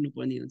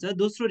साट्नुपर्ने हुन्छ।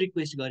 दोस्रो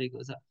रिक्वेस्ट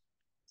गरेको छ।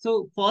 सो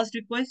फर्स्ट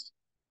रिक्वेस्ट,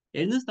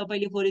 हेर्नुहोस्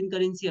तपाईँले फोरेन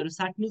करेन्सीहरू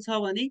साट्नु छ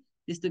भने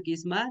त्यस्तो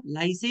केसमा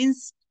लाइसेन्स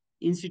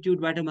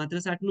इन्स्टिट्युटबाट मात्र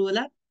साट्नु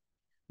होला।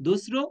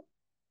 दोस्रो,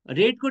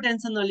 रेटको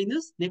टेन्सन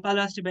नलिनुहोस्, नेपाल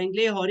राष्ट्र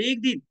ब्याङ्कले हरेक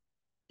दिन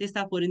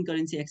त्यस्ता फोरेन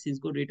करेन्सी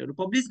एक्सचेन्जको रेटहरू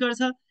पब्लिस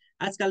गर्छ।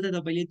 आजकल त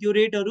तपाईँले त्यो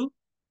रेटहरू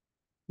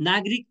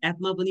नागरिक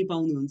एपमा पनि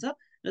पाउनुहुन्छ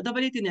र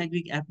तपाईँले त्यो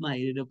नागरिक एपमा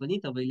हेरेर पनि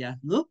तपाईँले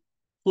आफ्नो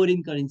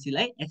फोरेन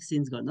करेन्सीलाई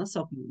एक्सचेन्ज गर्न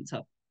सक्नुहुन्छ।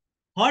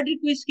 थर्ड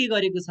रिक्वेस्ट के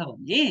गरेको छ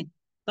भने,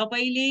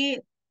 तपाईँले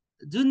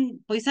जुन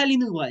पैसा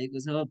लिनुभएको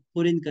छ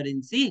फोरेन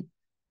करेन्सी,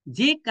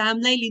 जे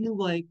कामलाई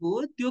लिनुभएको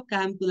हो त्यो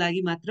कामको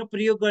लागि मात्र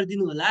प्रयोग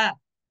गरिदिनु होला।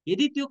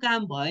 यदि त्यो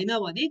काम भएन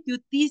भने त्यो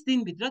 30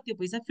 दिनभित्र त्यो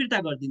पैसा फिर्ता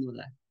गरिदिनु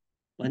होला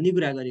भन्ने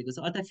कुरा गरेको छ।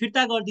 अर्थात्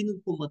फिर्ता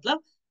गरिदिनुको मतलब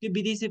त्यो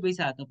विदेशी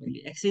पैसा तपाईँले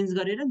एक्सचेन्ज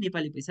गरेर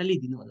नेपाली पैसा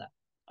लिइदिनु होला।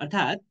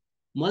 अर्थात्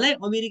मलाई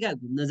अमेरिका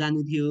घुम्न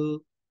जानु थियो,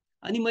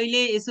 अनि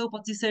मैले यसो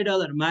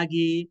 $2500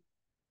 मागे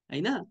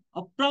होइन।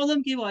 अब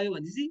प्रब्लम के भयो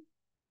भनेपछि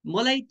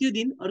मलाई त्यो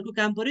दिन अर्को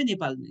काम पर्यो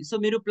नेपालमा, सो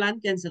मेरो प्लान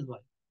क्यान्सल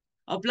भयो।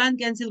 अब प्लान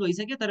क्यान्सल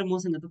भइसक्यो, तर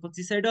मसँग त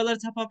 $2500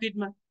 छ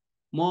पकेटमा,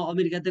 म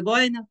अमेरिका त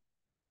गएन।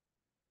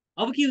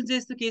 अब के हुन्छ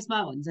यस्तो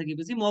केसमा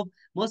भनिसकेपछि म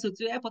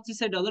सोध्छु,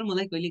 $2500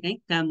 मलाई कहिले काहीँ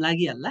काम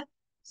लागिहाल्ला,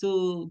 सो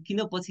किन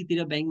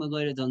पछितिर ब्याङ्कमा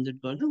गएर झन्झट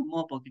गर्नु,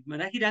 म पकेटमा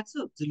राखिराख्छु,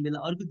 जुन बेला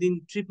अर्को दिन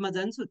ट्रिपमा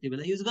जान्छु त्यो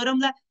बेला युज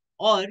गरौँला।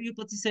 और यो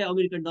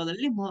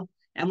 $2500 म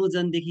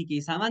एमाजोनदेखि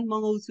केही सामान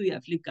मगाउँछु या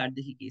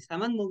फ्लिपकार्टदेखि केही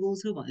सामान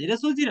मगाउँछु भनेर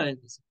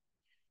सोचिरहेको छु।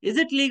 इज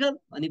इट लिगल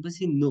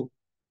भनेपछि नो।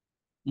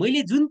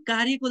 मैले जुन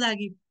कार्यको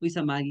लागि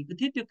पैसा मागेको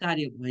थिएँ त्यो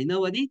कार्य भएन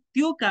भने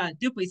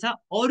त्यो पैसा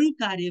अरू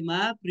कार्यमा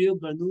प्रयोग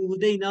गर्नु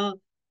हुँदैन,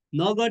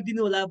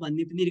 नगरिदिनु होला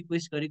भन्ने पनि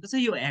रिक्वेस्ट गरेको छ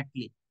यो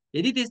एक्टले।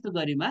 यदि त्यस्तो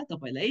गरेमा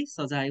तपाईँलाई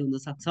सजाय हुन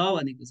सक्छ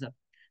भनेको छ।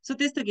 सो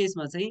त्यस्तो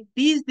केसमा चाहिँ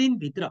 30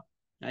 दिनभित्र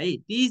है,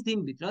 30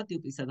 दिनभित्र त्यो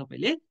पैसा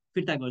तपाईँले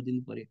फिर्ता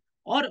गरिदिनु पर्यो।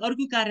 और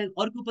अर्को कारण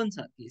अर्को पनि छ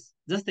केस,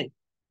 जस्तै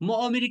म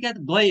अमेरिका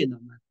गएन,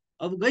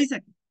 अब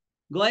गइसकेँ,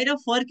 गएर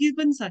फर्कि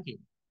पनि सकेँ,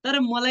 तर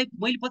मैले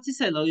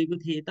 2500 लगेको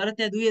थिएँ तर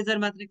त्यहाँ 2000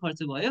 मात्रै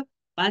खर्च भयो,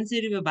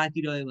 ₹500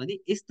 बाँकी रह्यो भने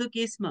यस्तो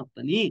केसमा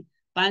पनि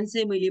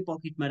 500 मैले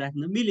पकेटमा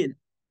राख्न मिलेन,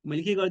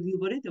 मैले के गरिदिनु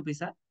पर्यो, त्यो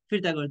पैसा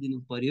फिर्ता गरिदिनु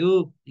पर्यो।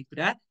 यो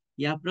कुरा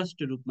यहाँ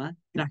प्रष्ट रूपमा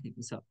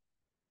राखेको छ।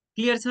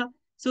 क्लियर छ।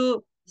 सो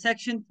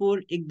सेक्सन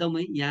 4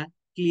 एकदमै यहाँ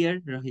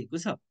क्लियर रहेको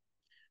छ।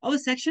 अब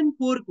सेक्सन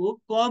 4 को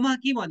कमा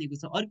के भनेको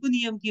छ, अर्को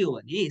नियम के हो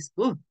भने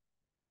यसको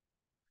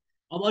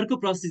अब अर्को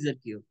प्रोसिजर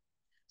के हो,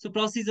 सो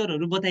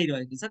प्रोसिजरहरू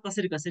बताइरहेको छ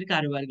कसरी कसरी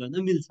कारोबार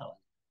गर्न मिल्छ भने।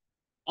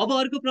 अब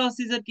अर्को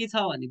प्रोसिजर के छ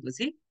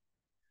भनेपछि,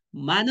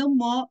 मानव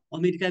म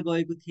अमेरिका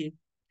गएको थिएँ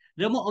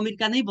र म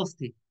अमेरिका नै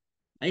बस्थेँ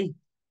है,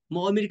 म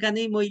अमेरिका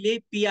नै मैले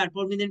पिआर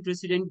पर्मानेन्ट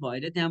रेसिडेन्ट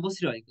भएर त्यहाँ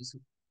बसिरहेको छु।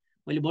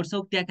 मैले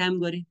वर्षौँ त्यहाँ काम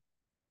गरेँ,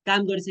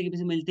 काम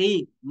गरिसकेपछि मैले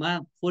त्यहीमा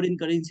फोरेन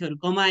करेन्सीहरू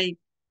कमाएँ।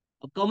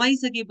 अब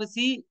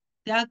कमाइसकेपछि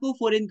त्यहाँको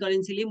फोरेन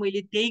करेन्सीले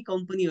मैले त्यही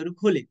कम्पनीहरू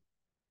खोलेँ,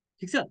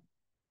 ठिक छ,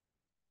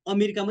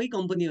 अमेरिकामै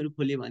कम्पनीहरू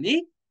खोल्यो भने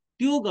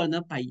त्यो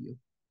गर्न पाइयो।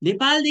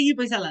 नेपालदेखि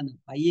पैसा लान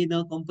पाइएन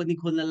कम्पनी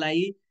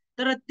खोल्नलाई।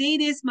 तर त्यही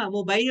देशमा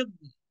म बाहिर,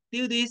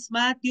 त्यो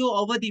देशमा त्यो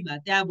अवधिमा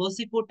त्यहाँ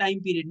बसेको टाइम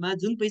पिरियडमा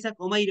जुन पैसा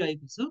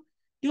कमाइरहेको छु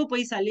त्यो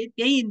पैसाले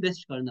त्यही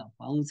इन्भेस्ट गर्न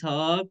पाउँछ।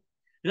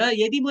 र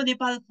यदि म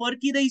नेपाल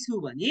फर्किँदैछु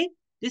भने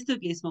त्यस्तो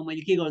केसमा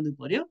मैले के गर्नु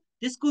पर्यो,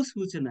 त्यसको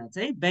सूचना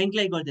चाहिँ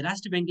ब्याङ्कलाई गर्दै,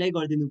 राष्ट्र ब्याङ्कलाई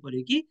गरिदिनु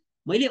पर्यो कि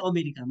मैले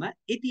अमेरिकामा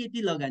यति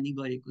यति लगानी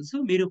गरेको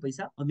छु, मेरो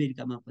पैसा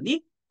अमेरिकामा पनि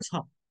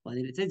छ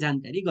भनेर चाहिँ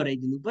जानकारी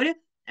गराइदिनु पर्यो।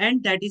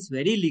 And that is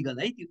very legal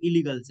है, त्यो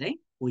इलिगल चाहिँ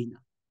होइन।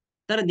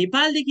 तर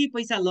नेपालदेखि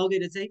पैसा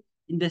लगेर चाहिँ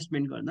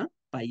इन्भेस्टमेन्ट गर्न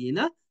पाइएन।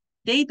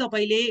 त्यही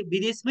तपाईँले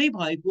विदेशमै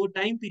भएको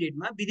टाइम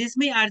पिरियडमा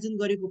विदेशमै आर्जन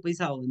गरेको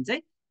पैसा हो भने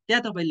चाहिँ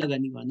त्यहाँ तपाईँले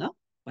लगानी गर्न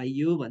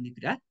पाइयो भन्ने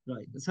कुरा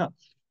रहेको छ।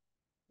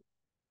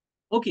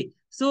 ओके,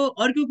 सो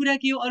अर्को कुरा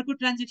के हो, अर्को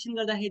ट्रान्जेक्सन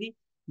गर्दाखेरि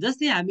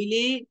जस्तै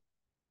हामीले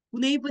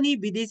कुनै पनि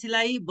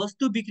विदेशीलाई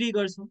वस्तु बिक्री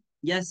गर्छौँ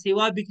या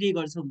सेवा बिक्री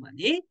गर्छौँ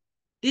भने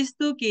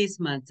त्यस्तो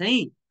केसमा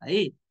चाहिँ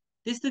है,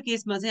 त्यस्तो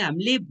केसमा चाहिँ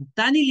हामीले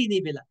भुक्तानी लिने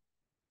बेला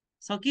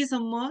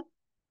सकेसम्म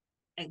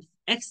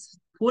एक्स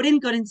फोरेन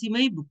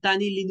करेन्सीमै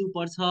भुक्तानी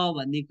लिनुपर्छ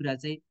भन्ने कुरा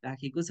चाहिँ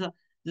राखेको छ।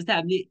 जस्तै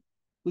हामीले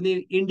कुनै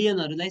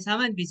इन्डियनहरूलाई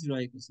सामान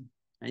बेचिरहेको छौँ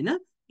होइन,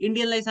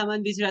 इन्डियनलाई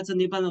सामान बेचिरहेको छ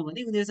नेपालमा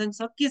भने उनीहरूसँग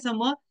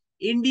सकेसम्म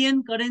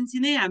इन्डियन करेन्सी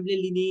नै हामीले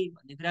लिने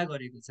भन्ने कुरा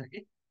गरेको छ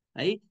कि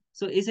है।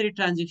 सो यसरी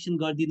ट्रान्जेक्सन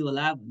गरिदिनु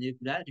होला भन्ने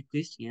कुरा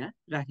रिक्वेस्ट यहाँ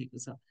राखेको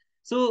छ।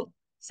 सो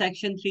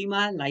सेक्सन 3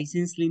 मा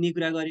लाइसेन्स लिने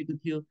कुरा गरेको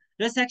थियो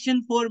र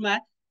सेक्सन 4 मा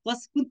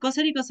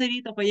कसरी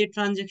कसरी तपाईँले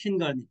ट्रान्जेक्सन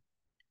गर्ने,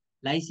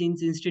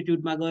 लाइसेन्स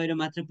इन्स्टिट्युटमा गएर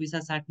मात्र पैसा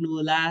साट्नु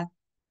होला,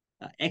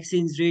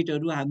 एक्सचेन्ज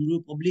रेटहरू हाम्रो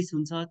पब्लिस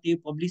हुन्छ त्यो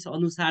पब्लिस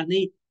अनुसार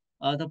नै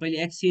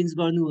तपाईँले एक्सचेन्ज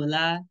गर्नु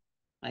होला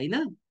होइन।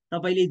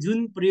 तपाईँले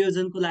जुन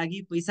प्रयोजनको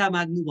लागि पैसा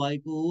माग्नु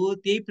भएको हो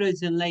त्यही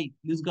प्रयोजनलाई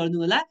युज गर्नु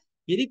होला।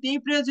 यदि त्यही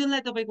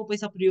प्रयोजनलाई तपाईँको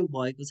पैसा प्रयोग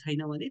भएको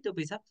छैन भने त्यो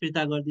पैसा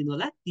फिर्ता गरिदिनु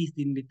होला 30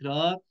 दिनभित्र।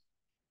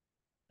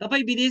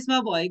 तपाईँ विदेशमा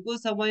भएको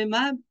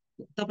समयमा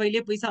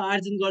तपाईँले पैसा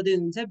आर्जन गर्दै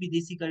हुनुहुन्छ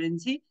विदेशी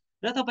करेन्सी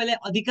र तपाईँलाई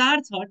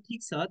अधिकार छ,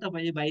 ठिक छ,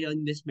 तपाईँले बाहिर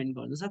इन्भेस्टमेन्ट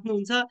गर्न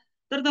सक्नुहुन्छ।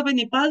 तर तपाईँ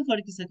नेपाल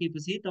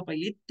फर्किसकेपछि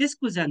तपाईँले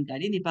त्यसको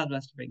जानकारी नेपाल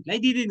राष्ट्र ब्याङ्कलाई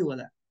दिइदिनु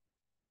होला।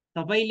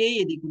 तपाईँले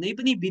यदि कुनै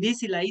पनि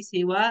विदेशीलाई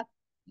सेवा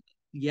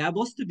या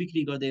वस्तु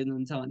बिक्री गर्दै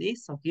हुनुहुन्छ भने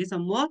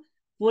सकेसम्म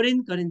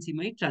फोरेन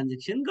करेन्सीमै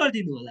ट्रान्जेक्सन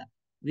गरिदिनु होला।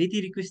 यति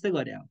रिक्वेस्ट त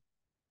गरे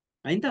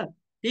होइन त,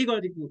 त्यही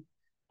गरेको।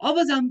 अब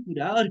जाउँ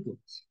कुरा अर्को।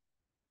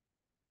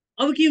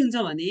 अब के हुन्छ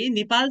भने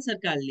नेपाल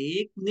सरकारले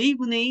कुनै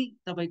कुनै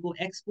तपाईँको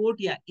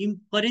एक्सपोर्ट या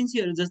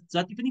करेन्सीहरू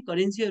जति पनि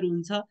करेन्सीहरू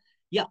हुन्छ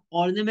या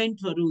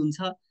अर्नामेन्टहरू हुन्छ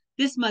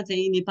त्यसमा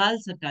चाहिँ नेपाल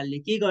सरकारले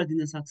के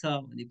गरिदिन सक्छ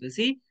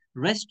भनेपछि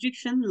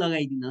रेस्ट्रिक्सन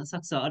लगाइदिन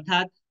सक्छ,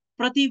 अर्थात्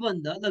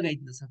प्रतिबन्ध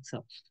लगाइदिन सक्छ।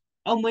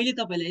 अब मैले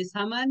तपाईँलाई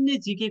सामान्य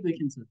जिके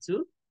क्वेसन सोध्छु,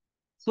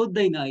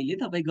 सोध्दैन अहिले,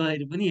 तपाईँ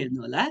गएर पनि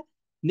हेर्नु होला।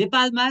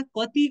 नेपालमा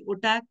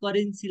कतिवटा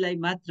करेन्सीलाई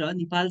मात्र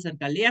नेपाल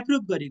सरकारले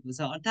एप्रुभ गरेको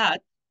छ,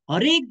 अर्थात्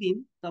हरेक दिन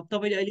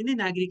तपाईँले अहिले नै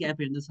नागरिक एप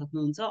हेर्न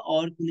सक्नुहुन्छ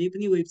और कुनै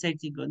पनि वेबसाइट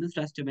चेक गर्नुहोस्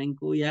राष्ट्र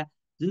ब्याङ्कको या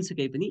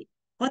जुनसुकै पनि,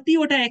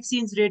 कतिवटा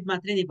एक्सचेन्ज रेट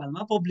मात्रै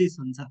नेपालमा पब्लिस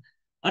हुन्छ,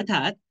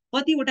 अर्थात्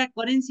कतिवटा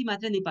करेन्सी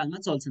मात्र नेपालमा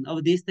चल्छन्। अब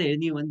देश त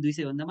हेर्ने हो भने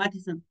 200 भन्दा माथि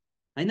छन्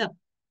होइन।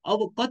 अब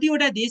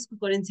कतिवटा देशको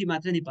करेन्सी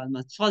मात्र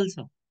नेपालमा चल्छ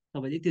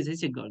तपाईँले त्यो चाहिँ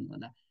चेक गर्नु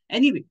होला।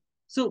 एनिवे,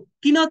 सो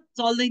किन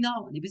चल्दैन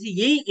भनेपछि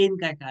यही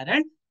एनका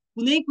कारण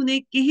कुनै कुनै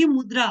केही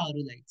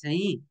मुद्राहरूलाई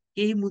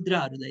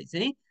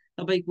चाहिँ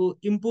तपाईँको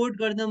इम्पोर्ट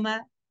गर्नमा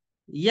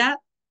या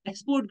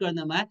एक्सपोर्ट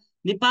गर्नमा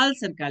नेपाल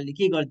सरकारले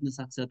के गरिदिन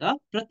सक्छ त,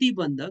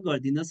 प्रतिबन्ध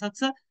गरिदिन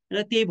सक्छ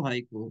र त्यही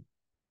भएको हो।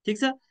 ठिक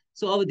छ।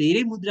 सो अब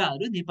धेरै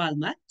मुद्राहरू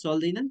नेपालमा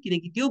चल्दैनन्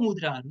किनकि त्यो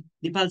मुद्राहरू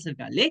नेपाल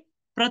सरकारले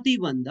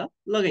प्रतिबन्ध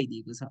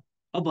लगाइदिएको छ।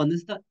 अब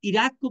भन्नुहोस् त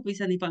इराकको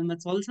पैसा नेपालमा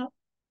चल्छ?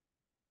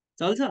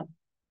 चल्छ?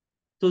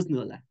 सोच्नु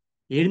होला,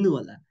 हेर्नु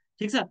होला।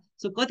 ठिक छ।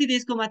 सो कति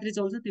देशको मात्रै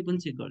चल्छ त्यो पनि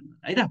चेक गर्नु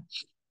होला है त।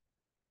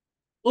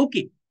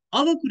 ओके,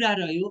 अब कुरा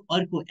रह्यो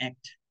अर्को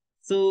एक्ट।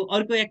 सो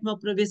अर्को एक्टमा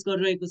प्रवेश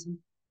गरिरहेको छौँ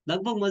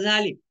लगभग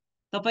मजाले।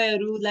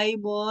 तपाईँहरूलाई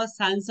म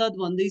सांसद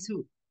भन्दैछु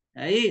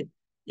है,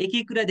 एक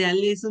एक कुरा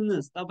ध्यानले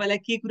सुन्नुहोस्। तपाईँलाई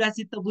के कुरा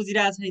चित्त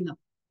बुझिरहेको छैन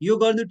यो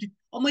गर्नु ठिक,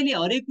 अब मैले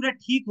हरेक कुरा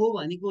ठिक हो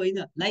भनेको होइन।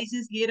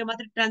 लाइसेन्स लिएर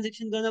मात्रै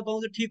ट्रान्जेक्सन गर्न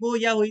पाउँदा ठिक हो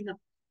या होइन,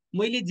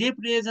 मैले जे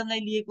प्रयोजनलाई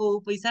लिएको हो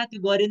पैसा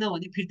त्यो गरेन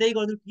भने फिर्तै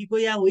गर्नु ठिक हो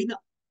या होइन,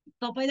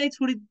 तपाईँलाई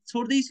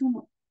छोड्दैछु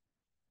म।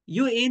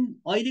 यो ऐन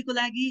अहिलेको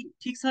लागि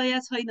ठिक छ या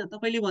छैन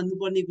तपाईँले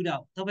भन्नुपर्ने कुरा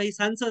हो। तपाईँ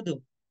सांसद हो,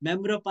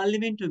 मेम्बर अफ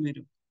पार्लियामेन्ट हो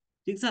मेरो,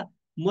 ठिक छ।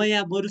 म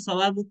यहाँ बरु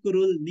सभामुखको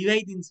रोल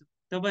निभाइदिन्छु,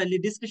 तपाईँहरूले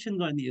डिस्कसन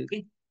गर्ने हो कि,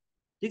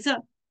 ठिक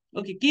छ।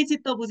 ओके, के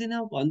चित्त बुझेन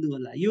भन्नु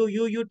होला,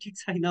 यो ठिक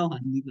छैन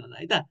भनिदिनु होला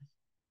है त।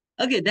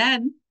 ओके,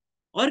 देन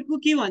अर्को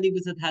के भनेको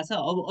छ थाहा छ?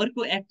 अब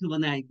अर्को एक्ट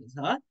बनाएको छ,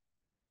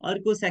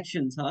 अर्को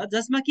सेक्सन छ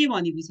जसमा के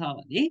भनेको छ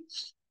भने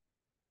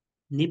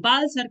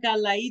नेपाल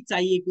सरकारलाई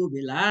चाहिएको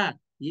बेला,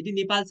 यदि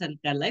नेपाल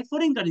सरकारलाई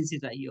फोरेन करेन्सी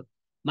चाहियो,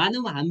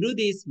 मानौ हाम्रो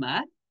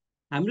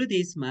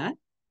देशमा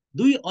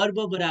 2 अर्ब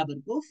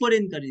बराबरको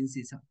फोरेन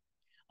करेन्सी छ।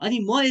 अनि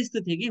म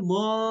यस्तो थिएँ कि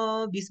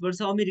म 20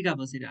 वर्ष अमेरिका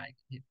बसेर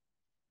आएको थिएँ।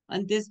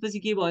 अनि त्यसपछि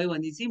के भयो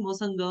भने चाहिँ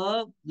मसँग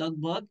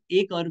लगभग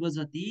 1 अर्ब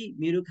जति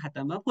मेरो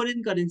खातामा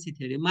फोरेन करेन्सी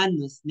थियो अरे।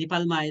 मान्नुहोस्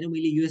नेपालमा आएर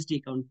मैले युएसडी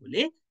एकाउन्ट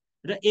खोलेँ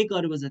र 1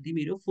 अर्ब जति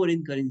मेरो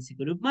फोरेन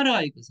करेन्सीको रूपमा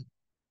रहेको छ।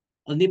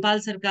 अब नेपाल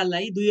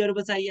सरकारलाई 2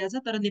 अर्ब चाहिएको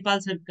छ, तर नेपाल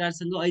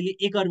सरकारसँग अहिले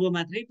 1 अर्ब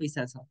मात्रै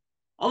पैसा छ।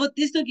 अब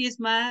त्यस्तो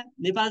केसमा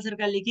नेपाल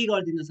सरकारले के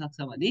गरिदिन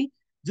सक्छ भने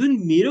जुन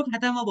मेरो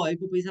खातामा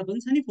भएको पैसा पनि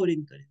छ नि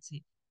फोरेन करेन्सी,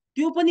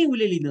 त्यो पनि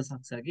उसले लिन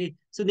सक्छ कि।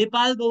 So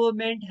Nepal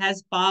government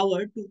has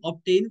power to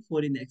obtain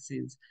foreign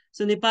exchange.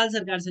 So Nepal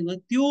सरकारसँग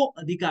त्यो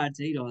अधिकार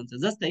चाहिँ रहन्छ।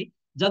 जस्तै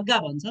जग्गा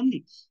भन्छौँ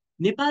नि,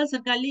 नेपाल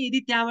सरकारले यदि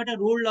त्यहाँबाट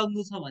रोड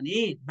लग्नु छ भने,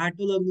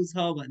 बाटो लग्नु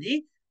छ भने,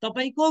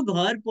 तपाईँको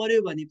घर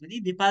पर्यो भने पनि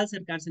नेपाल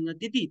सरकारसँग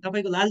त्यति,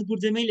 तपाईँको लाल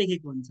पूर्जामै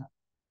लेखेको हुन्छ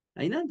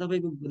होइन,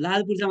 तपाईँको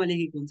लाल पूर्जामा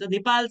लेखेको हुन्छ,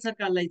 नेपाल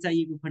सरकारलाई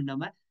चाहिएको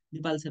खण्डमा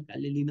नेपाल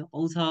सरकारले लिन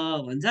पाउँछ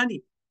भन्छ नि।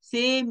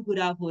 सेम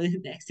कुरा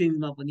फोरेन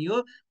एक्सचेन्जमा पनि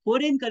हो।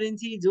 फोरेन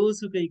करेन्सी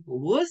जोसुकैको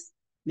होस्,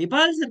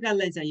 नेपाल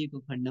सरकारलाई चाहिएको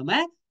खण्डमा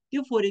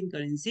त्यो फोरेन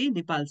करेन्सी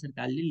नेपाल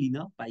सरकारले लिन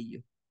पाइयो।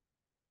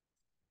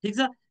 ठिक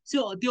छ। सो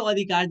त्यो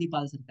अधिकार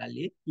नेपाल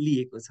सरकारले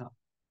लिएको छ।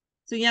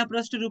 सो यहाँ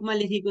प्रष्ट रूपमा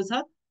लेखेको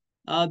छ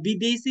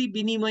विदेशी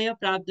विनिमय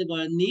प्राप्त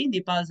गर्ने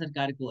नेपाल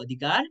सरकारको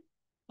अधिकार।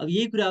 अब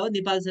यही कुरा हो,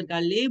 नेपाल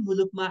सरकारले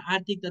मुलुकमा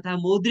आर्थिक तथा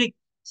मौद्रिक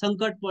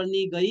सङ्कट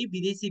पर्ने गरी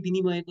विदेशी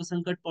विनिमयको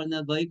सङ्कट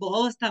पर्न गएको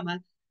अवस्थामा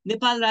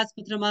नेपाल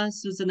राजपत्रमा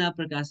सूचना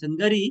प्रकाशन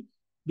गरी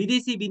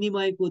विदेशी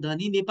विनिमयको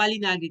धनी नेपाली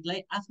नागरिकलाई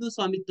आफ्नो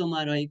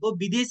स्वामित्वमा रहेको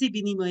विदेशी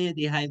विनिमय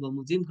देहाय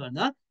बमोजिम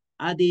गर्न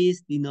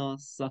आदेश दिन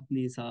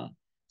सक्नेछ।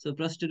 सो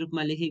प्रष्ट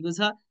रूपमा लेखेको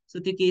छ। सो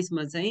त्यो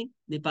केसमा चाहिँ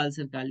नेपाल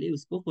सरकारले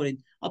उसको फोरेन,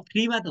 अब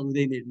फ्रीमा त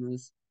हुँदैन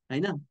हेर्नुहोस्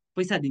होइन,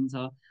 पैसा दिन्छ।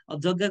 अब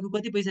जग्गाको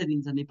कति पैसा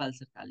दिन्छ नेपाल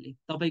सरकारले?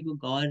 तपाईँको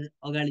घर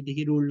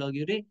अगाडिदेखि रोड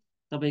लग्यो रे,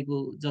 तपाईँको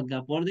जग्गा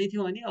पर्दै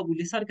थियो भने अब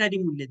उसले सरकारी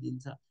मूल्य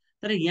दिन्छ।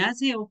 तर यहाँ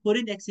चाहिँ अब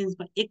फोरेन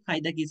एक्सचेन्जमा एक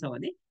फाइदा के छ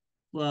भने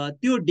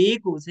त्यो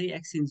डेको चाहिँ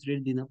एक्सचेन्ज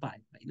रेट दिन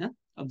पायो होइन।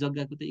 अब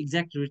जग्गाको त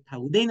एक्ज्याक्ट रेट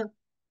थाहा हुँदैन,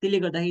 त्यसले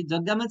गर्दाखेरि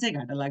जग्गामा चाहिँ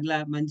घाटा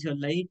लाग्ला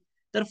मान्छेहरूलाई,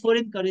 तर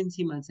फोरेन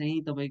करेन्सीमा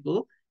चाहिँ तपाईँको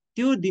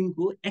त्यो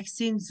दिनको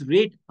एक्सचेन्ज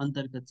रेट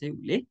अन्तर्गत चाहिँ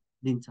उसले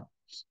दिन्छ।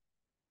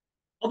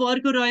 अब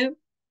अर्को रह्यो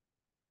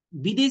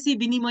विदेशी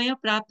विनिमय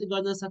प्राप्त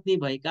गर्न सक्ने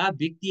भएका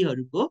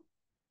व्यक्तिहरूको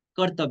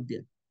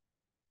कर्तव्य।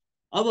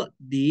 अब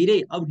धेरै,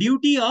 अब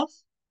duty of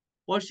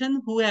person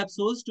who have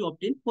source to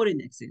obtain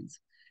foreign exchange.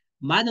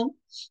 मानौ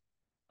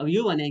अब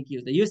यो भने के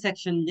हो त, यो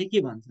सेक्सनले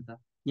के भन्छ त,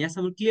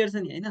 यहाँसम्म क्लियर छ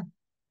नि होइन।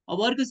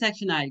 अब अर्को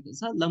सेक्सन आएको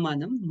छ, ल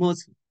मानौ म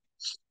छु,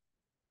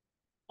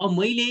 अब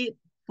मैले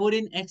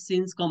फोरेन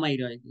एक्सचेन्ज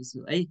कमाइरहेको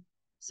छु है।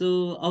 सो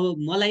अब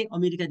मलाई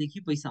अमेरिकादेखि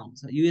पैसा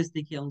आउँछ,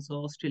 युएसदेखि आउँछ,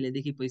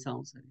 अस्ट्रेलियादेखि पैसा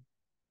आउँछ अरे।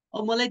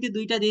 अब मलाई त्यो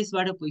दुईटा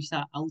देशबाट पैसा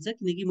आउँछ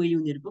किनकि मैले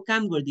उनीहरूको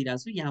काम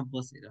गरिदिरहेको छु यहाँ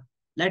बसेर,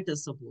 लेट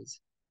अस सपोज।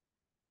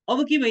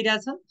 अब के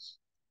भइरहेछ,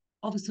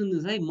 अब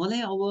सुन्नुहोस् है,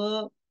 मलाई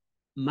अब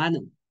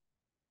मानौ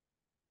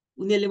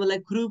उनीहरूले मलाई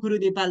खुरु खुरु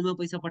नेपालमा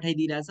पैसा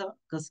पठाइदिइरहेछ,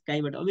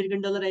 कहीँबाट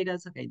अमेरिकन डलर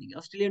आइरहेछ, कहीँदेखि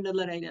अस्ट्रेलियन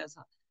डलर आइरहेछ।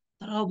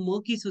 तर अब म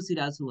के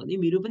सोचिरहेको छु भने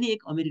मेरो पनि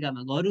एक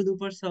अमेरिकामा घर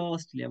हुनुपर्छ,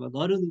 अस्ट्रेलियामा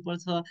घर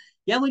हुनुपर्छ,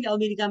 या मैले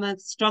अमेरिकामा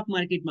स्टक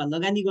मार्केटमा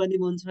लगानी गर्ने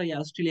मन छ, या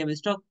अस्ट्रेलियामा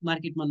स्टक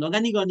मार्केटमा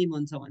लगानी गर्ने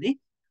मन छ भने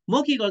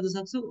म के गर्न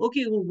सक्छु,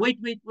 ओके वेट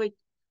वेट वेट,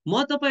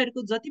 म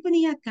तपाईँहरूको जति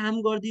पनि यहाँ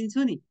काम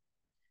गरिदिन्छु नि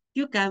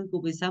त्यो कामको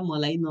पैसा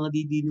मलाई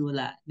नदिदिनु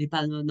होला,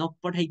 नेपालमा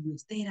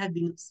नपठाइदिनुहोस्, त्यही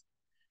राखिदिनुहोस्।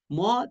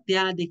 म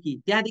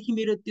त्यहाँदेखि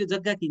मेरो त्यो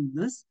जग्गा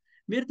किनिदिनुहोस्,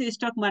 मेरो त्यो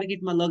स्टक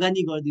मार्केटमा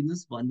लगानी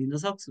गरिदिनुहोस् भनिदिन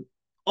सक्छु।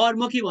 अरू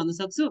म के भन्न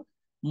सक्छु,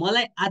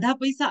 मलाई आधा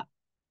पैसा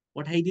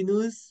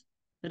पठाइदिनुहोस्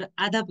र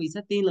आधा पैसा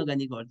त्यही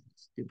लगानी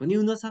गरिदिनुहोस्, त्यो पनि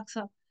हुन सक्छ।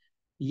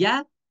 या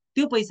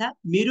त्यो पैसा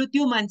मेरो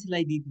त्यो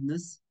मान्छेलाई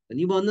दिइदिनुहोस्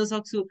पनि भन्न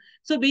सक्छु।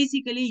 सो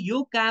बेसिकली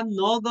यो काम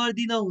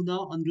नगरिदिन हुन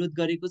अनुरोध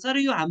गरेको छ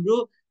र यो हाम्रो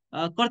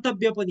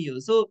कर्तव्य पनि हो।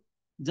 सो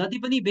जति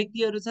पनि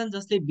व्यक्तिहरू छन्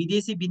जसले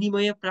विदेशी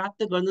विनिमय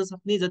प्राप्त गर्न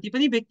सक्ने जति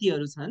पनि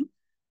व्यक्तिहरू छन्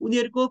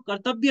उनीहरूको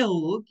कर्तव्य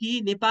हो कि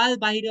नेपाल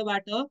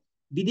बाहिरबाट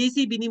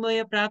विदेशी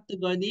विनिमय प्राप्त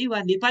गर्ने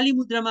वा नेपाली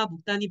मुद्रामा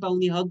भुक्तानी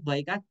पाउने हक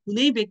भएका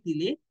कुनै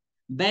व्यक्तिले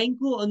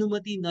ब्याङ्कको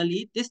अनुमति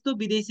नलिई त्यस्तो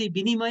विदेशी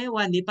विनिमय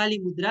वा नेपाली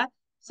मुद्रा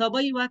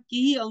सबै वा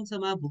केही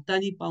अंशमा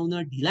भुक्तानी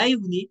पाउन ढिलाइ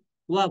हुने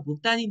वा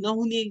भुक्तानी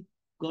नहुने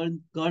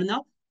गर्न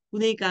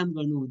कुनै काम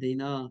गर्नु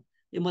हुँदैन।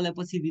 ए मलाई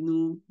पछि दिनु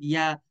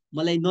या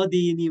मलाई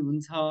नदिने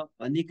हुन्छ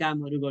भन्ने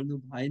कामहरू गर्नु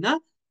भएन,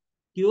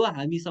 त्यो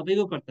हामी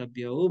सबैको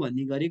कर्तव्य हो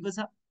भन्ने गरेको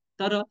छ।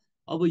 तर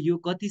अब यो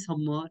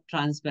कतिसम्म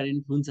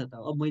ट्रान्सप्यारेन्ट हुन्छ त,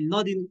 अब मैले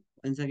नदिनु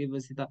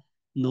भनिसकेपछि त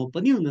न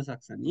पनि हुन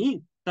सक्छ नि।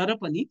 तर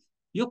पनि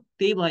यो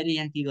त्यही भएर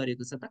यहाँ के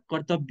गरेको छ त,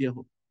 कर्तव्य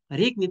हो।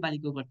 हरेक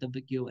नेपालीको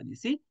कर्तव्य के हो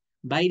भनेपछि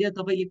बाहिर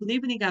तपाईँले कुनै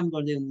पनि काम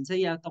गर्दै हुनुहुन्छ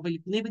या तपाईँले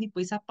कुनै पनि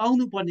पैसा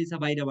पाउनु पर्नेछ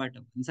बाहिरबाट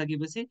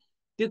भनिसकेपछि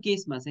त्यो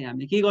केसमा चाहिँ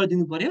हामीले के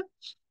गरिदिनु पर्यो,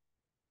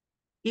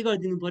 के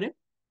गरिदिनु पर्यो,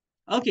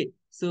 ओके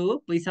सो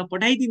पैसा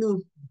पठाइदिनु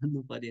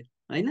भन्नु पर्यो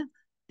होइन,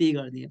 त्यही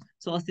गरिदियो।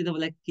 सो अस्ति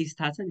तपाईँलाई केस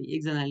थाहा छ नि,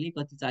 एकजनाले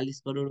कति 40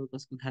 करोड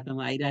कसको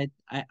खातामा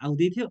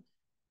आउँदै थियो,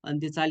 अनि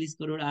त्यो 40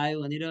 करोड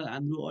आयो भनेर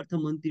हाम्रो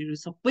अर्थमन्त्रीहरू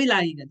सबै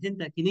लागेका थिए नि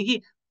त, किनकि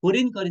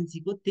फोरेन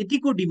करेन्सीको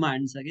त्यतिको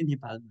डिमान्ड छ कि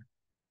नेपालमा।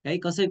 है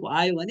कसैको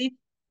आयो भने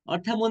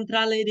अर्थ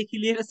मन्त्रालयदेखि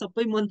लिएर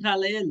सबै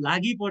मन्त्रालय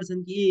लागि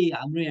पर्छन् कि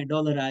हाम्रो यहाँ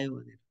डलर आयो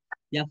भनेर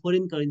या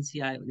फोरेन करेन्सी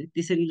आयो भने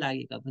त्यसरी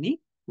लागेका पनि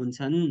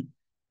हुन्छन्।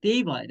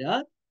 त्यही भएर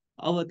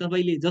अब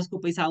तपाईँले जसको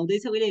पैसा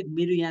आउँदैछ उसले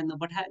मेरो यहाँ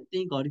नपठायो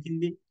त्यही घर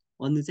किनिदिए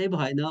भन्नु चाहिँ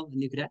भएन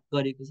भन्ने कुरा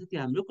गरेको छ, त्यो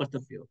हाम्रो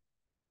कर्तव्य हो।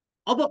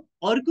 अब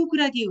अर्को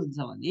कुरा के हुन्छ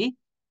भने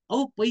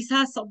अब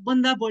पैसा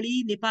सबभन्दा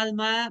बढी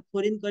नेपालमा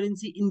फोरेन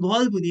करेन्सी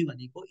इन्भल्भ हुने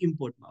भनेको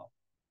इम्पोर्टमा हो,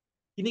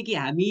 किनकि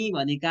हामी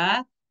भनेका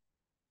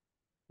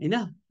होइन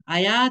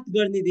आयात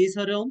गर्ने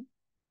देशहरू हौं,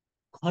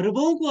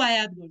 खरबौंको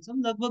आयात गर्छौँ,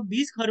 लगभग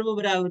 20 खर्ब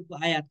बराबरको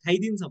आयात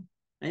खाइदिन्छौँ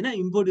होइन,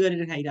 इम्पोर्ट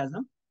गरेर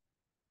खाइरहेछौँ।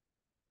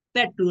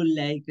 पेट्रोल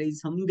ल्याएकै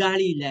छौँ,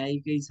 गाडी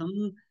ल्याएकै छौँ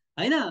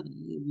होइन,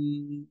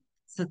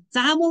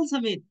 चामल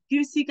समेत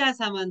कृषिका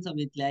सामान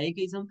समेत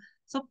ल्याएकै छौँ,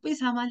 सबै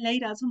सामान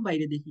ल्याइरहेछौँ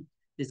बाहिरदेखि,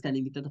 त्यसका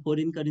निमित्त त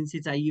फोरेन करेन्सी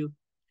चाहियो।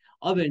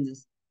 अब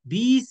हेर्नुहोस्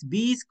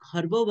 20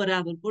 खर्ब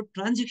बराबरको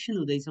ट्रान्जेक्सन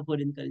हुँदैछ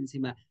फोरेन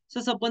करेन्सीमा,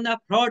 सो सबभन्दा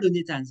फ्रड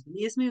हुने चान्स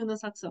पनि यसमै हुन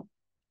सक्छ।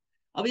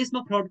 अब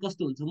यसमा फ्रड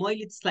कस्तो हुन्छ, म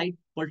अहिले स्लाइड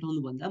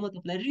पल्टाउनु भन्दा म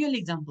तपाईँलाई रियल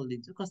इक्जाम्पल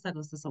दिन्छु कस्ता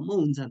कस्तासम्म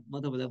हुन्छन्, म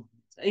तपाईँलाई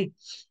भन्छु है।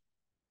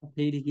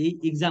 फेरि यही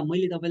इक्जाम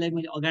मैले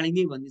अगाडि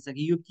नै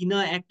भनिसकेँ, यो किन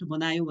एक्ट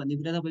बनायो भन्ने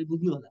कुरा तपाईँ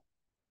बुझ्नु होला,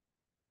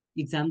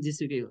 इक्जाम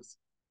जेसुकै होस्।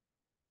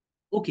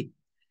 ओके,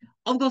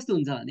 अब कस्तो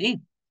हुन्छ भने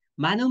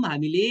मानौँ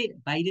हामीले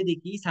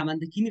बाहिरदेखि सामान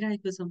त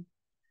किनिरहेको छौँ,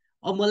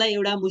 अब मलाई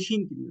एउटा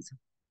मसिन किन्नु छ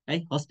है,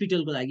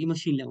 हस्पिटलको लागि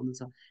मसिन ल्याउनु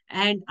छ,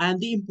 and I am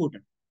the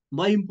importer, म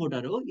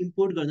इम्पोर्टर हो,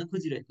 इम्पोर्ट गर्न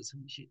खोजिरहेको छु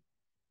मसिन।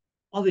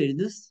 अब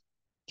हेर्नुहोस्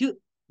त्यो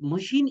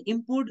मसिन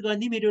इम्पोर्ट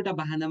गर्ने मेरो एउटा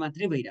बाहना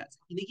मात्रै भइरहेछ,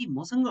 किनकि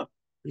मसँग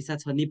पैसा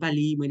छ,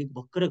 नेपाली, मैले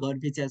भर्खर घर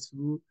बेचेको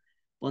छु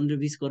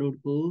 15-20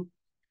 करोडको।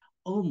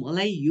 अब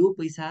मलाई यो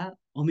पैसा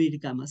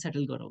अमेरिकामा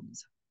सेटल गराउनु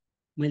छ,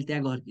 मैले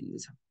त्यहाँ घर किन्नु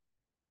छ,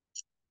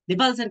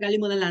 नेपाल सरकारले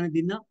मलाई लान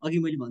दिन्न, अघि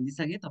मैले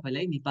भनिदिइसकेँ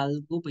तपाईँलाई,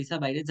 नेपालको पैसा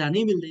बाहिर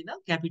जानै मिल्दैन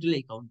क्यापिटल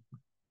एकाउन्टमा।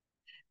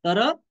 तर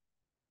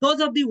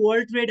because of the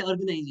world trade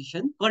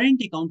organisation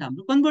current account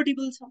हाम्रो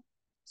कन्भर्टेबल छ,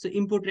 सो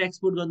इम्पोर्ट र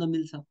एक्सपोर्ट गर्न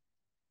मिल्छ।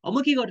 अब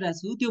म के गरिरहेको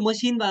छु, त्यो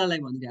मसिनवालालाई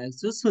भनिरहेको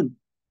छु, सुन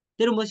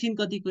तेरो मसिन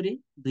कतिको रे,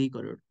 2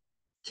 करोड,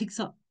 ठिक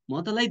छ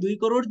म तँलाई 2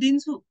 करोड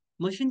दिन्छु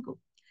मसिनको,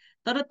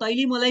 तर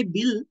तैँले मलाई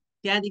बिल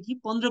त्यहाँदेखि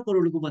 15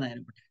 करोडको बनाएर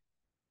पठा।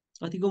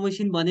 कतिको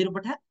मसिन भनेर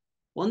पठा,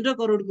 15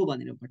 करोडको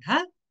भनेर पठा।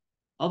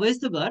 अब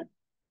यस्तो कर,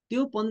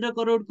 त्यो 15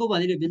 करोडको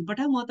भनेर बिल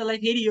पठा, म तँलाई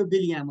फेरि यो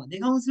बिल यहाँ म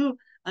देखाउँछु,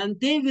 अनि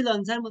त्यही बिल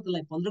अनुसार म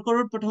तँलाई 15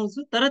 करोड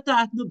पठाउँछु, तर त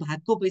आफ्नो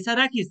भागको पैसा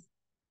राखिस्,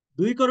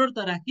 2 करोड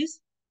त राखिस्,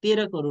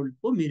 13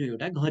 करोडको मेरो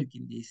एउटा घर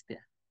किनिदिइस्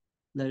त्यहाँ,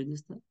 ल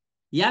हेर्नुहोस् त।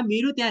 या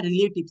मेरो त्यहाँ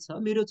रिलेटिभ छ,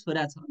 मेरो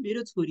छोरा छ,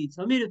 मेरो छोरी छ,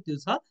 मेरो त्यो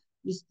छ,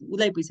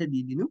 उसलाई पैसा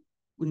दिइदिनु,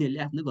 उनीहरूले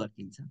आफ्नो घर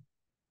किन्छ।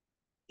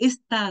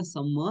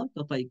 यस्तासम्म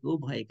तपाईँको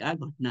भएका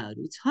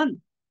घटनाहरू छन्।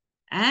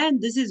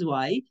 एन्ड दिस इज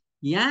वाइ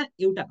यहाँ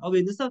एउटा, अब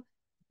हेर्नुहोस् त,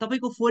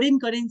 तपाईँको फोरेन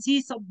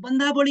करेन्सी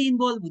सबभन्दा बढी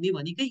इन्भल्भ हुने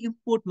भनेकै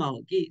इम्पोर्टमा हो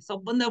कि,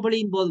 सबभन्दा बढी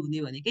इन्भल्भ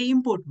हुने भनेकै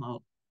इम्पोर्टमा हो,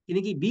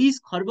 किनकि 20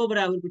 खर्ब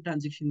बराबरको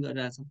ट्रान्जेक्सन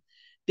गरिरहेछौँ।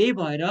 त्यही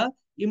भएर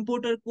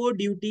इम्पोर्टरको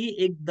ड्युटी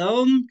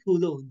एकदम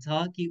ठुलो हुन्छ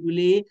कि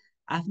उसले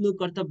आफ्नो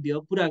कर्तव्य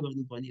पुरा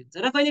गर्नुपर्ने हुन्छ।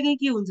 र कहिलेकाहीँ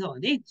के हुन्छ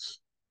भने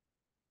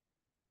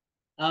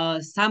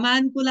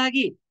सामानको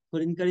लागि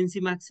फोरेन करेन्सी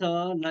माग्छ,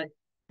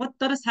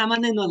 तर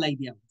सामान नै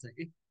नलाइदिया हुन्छ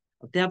कि,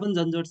 त्यहाँ पनि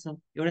झन्झट छ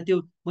एउटा। त्यो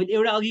मैले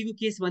एउटा अघिको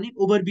केस भने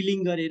ओभर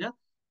बिलिङ गरेर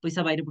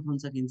पैसा बाहिर पठाउन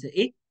सकिन्छ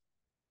एक,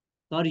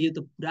 तर यो त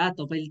पुरा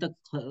तपाईँले त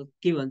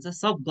के भन्छ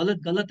सब गलत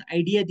गलत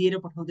आइडिया दिएर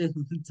पठाउँदै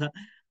हुनुहुन्छ,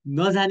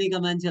 नजानेका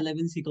मान्छेहरूलाई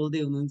पनि सिकाउँदै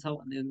हुनुहुन्छ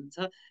भन्दै हुनुहुन्छ।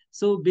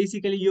 सो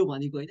बेसिकली यो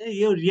भनेको होइन,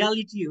 यो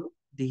रियालिटी हो,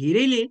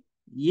 धेरैले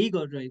यही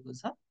गरिरहेको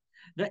छ।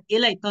 र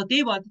यसलाई त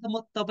त्यही भएर त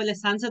म तपाईँलाई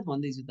सांसद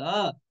भन्दैछु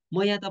त,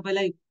 म यहाँ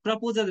तपाईँलाई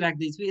प्रपोजल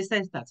राख्दैछु, यस्ता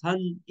यस्ता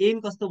छन्, एम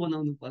कस्तो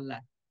बनाउनु पर्ला,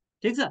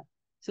 ठिक छ।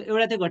 सो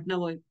एउटा त्यो घटना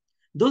भयो।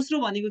 दोस्रो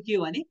भनेको के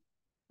हो भने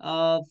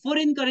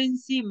फोरेन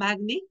करेन्सी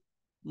माग्ने,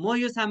 म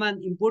यो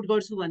सामान इम्पोर्ट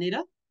गर्छु भनेर,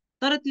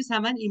 तर त्यो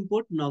सामान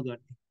इम्पोर्ट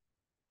नगर्ने।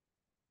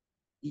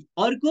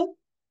 अर्को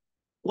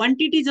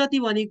क्वान्टिटी जति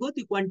भनेको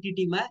त्यो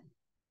क्वान्टिटीमा,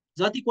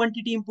 जति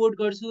क्वान्टिटी इम्पोर्ट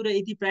गर्छु र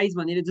यति प्राइस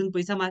भनेर जुन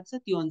पैसा माग्छ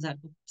त्यो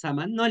अनुसारको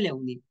सामान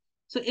नल्याउने।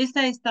 सो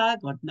यस्ता यस्ता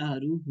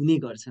घटनाहरू हुने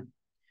गर्छन्।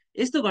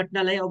 यस्तो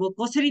घटनालाई अब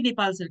कसरी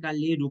नेपाल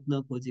सरकारले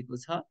रोक्न खोजेको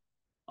छ,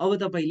 अब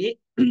तपाईँले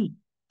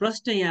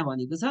प्रश्न यहाँ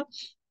भनेको छ,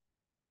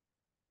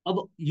 अब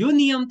यो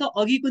नियम त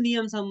अघिको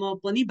नियमसम्म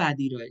पनि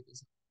बाधिरहेको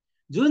छ।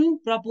 जुन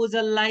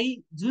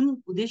प्रपोजललाई,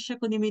 जुन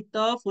उद्देश्यको निमित्त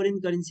फोरेन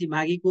करेन्सी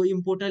मागेको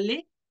इम्पोर्टरले,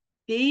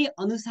 त्यही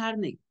अनुसार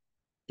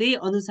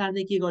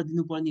नै के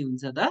गरिदिनु पर्ने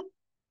हुन्छ त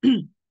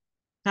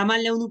सामान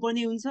ल्याउनु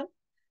पर्ने हुन्छ।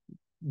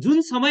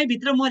 जुन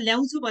समयभित्र म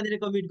ल्याउँछु भनेर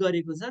कमिट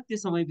गरेको छ त्यो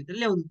समयभित्र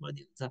ल्याउनु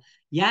पर्ने हुन्छ।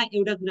 यहाँ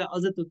एउटा कुरा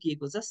अझ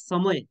तोकिएको छ,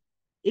 समय,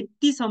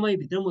 यति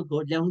समयभित्र म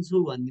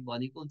ल्याउँछु भन्ने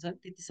भनेको हुन्छ,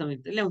 त्यति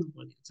समयभित्र ल्याउनु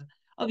पर्ने हुन्छ।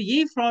 अब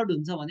यही फ्रड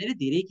हुन्छ भनेर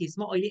धेरै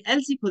केसमा अहिले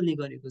एलसी खोल्ने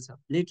गरेको छ,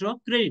 लेटर अफ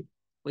क्रेडिट,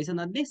 पैसा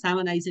नदिने,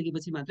 सामान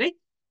आइसकेपछि मात्रै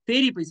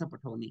फेरि पैसा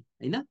पठाउने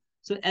होइन।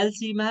 सो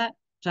एलसीमा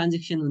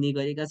ट्रान्जेक्सन हुने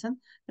गरेका छन्,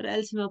 तर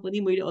एलसीमा पनि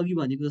मैले अघि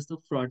भनेको जस्तो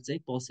फ्रड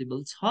चाहिँ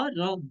पोसिबल छ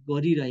र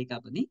गरिरहेका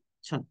पनि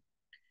छन्।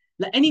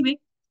 ल एनिवे,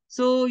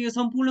 सो यो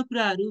सम्पूर्ण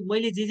कुराहरू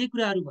मैले जे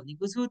कुराहरू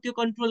भनेको छु त्यो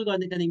कन्ट्रोल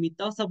गर्नका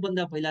निमित्त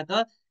सबभन्दा पहिला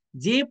त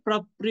जे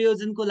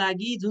प्रयोजनको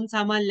लागि जुन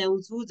सामान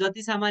ल्याउँछु,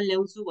 जति सामान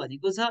ल्याउँछु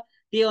भनेको छ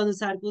त्यही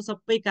अनुसारको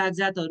सबै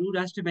कागजातहरू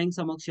राष्ट्र ब्याङ्क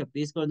समक्ष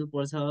पेश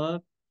गर्नुपर्छ,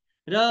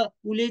 र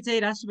उसले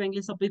चाहिँ राष्ट्र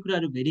ब्याङ्कले सबै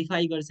कुराहरू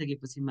भेरिफाई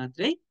गरिसकेपछि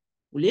मात्रै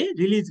उसले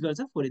रिलिज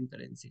गर्छ फोरेन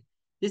करेन्सी।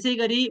 त्यसै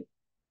गरी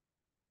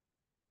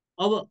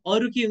अब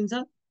अरू के हुन्छ,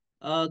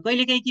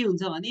 कहिलेकाहीँ के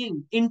हुन्छ भने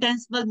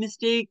इन्टेन्सनल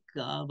मिस्टेक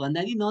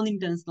भन्दा नि नन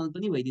इन्टेन्सनल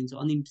पनि भइदिन्छ,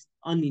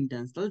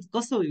 अनइन्टेन्सनल।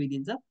 कस्तो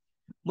भइदिन्छ,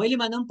 मैले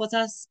मानौँ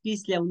 50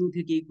 पिस ल्याउनु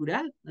थियो केही कुरा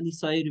अनि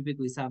 100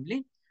 रुपियाँको हिसाबले,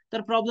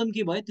 तर प्रब्लम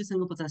के भयो,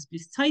 त्योसँग 50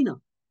 पिस छैन,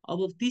 अब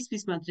 30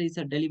 पिस मात्रै छ,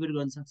 डेलिभर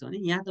गर्न सक्छ भने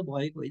यहाँ त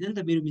भएको होइन नि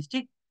त मेरो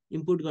मिस्टेक,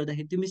 इम्पोर्ट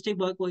गर्दाखेरि त्यो मिस्टेक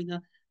भएको होइन,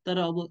 तर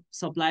अब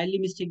सप्लायरले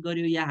मिस्टेक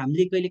गर्यो या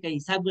हामीले कहिलेकाहीँ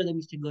हिसाब गर्दा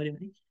मिस्टेक गर्यो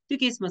भने त्यो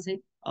केसमा चाहिँ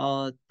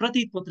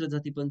प्रतित पत्र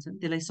जति पनि छन्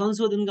त्यसलाई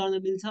संशोधन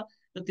गर्न मिल्छ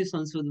र त्यो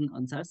संशोधन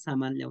अनुसार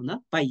सामान ल्याउन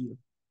पाइयो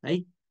है।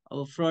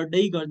 अब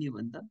फ्रडै गर्ने हो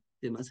भने त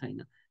त्योमा छैन।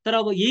 तर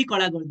अब यही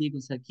कडा गरिदिएको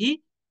छ कि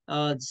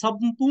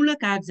सम्पूर्ण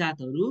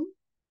कागजातहरू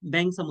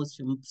ब्याङ्क समक्ष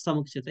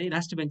समक्ष चाहिँ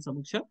राष्ट्र ब्याङ्क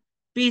समक्ष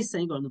पेश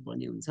चाहिँ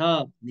गर्नुपर्ने हुन्छ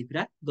भन्ने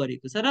कुरा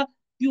गरेको छ र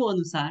त्यो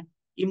अनुसार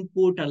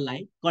इम्पोर्टरलाई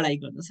कडाई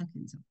गर्न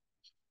सकिन्छ।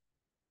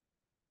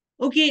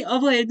 ओके,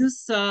 अब हेर्नुहोस्,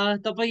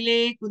 तपाईँले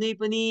कुनै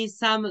पनि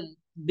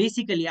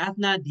बेसिकली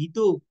आफ्ना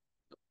धितो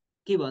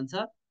के भन्छ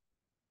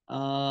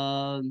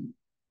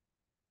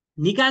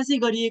निकासी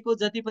गरिएको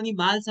जति पनि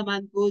माल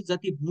सामानको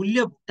जति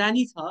मूल्य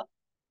भुक्तानी छ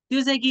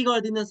त्यो चाहिँ के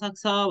गरिदिन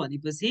सक्छ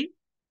भनेपछि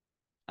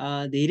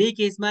धेरै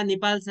केसमा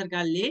नेपाल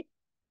सरकारले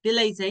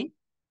त्यसलाई चाहिँ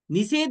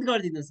निषेध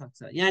गरिदिन सक्छ।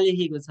 यहाँ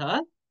लेखेको छ,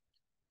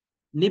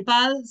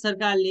 नेपाल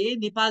सरकारले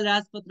नेपाल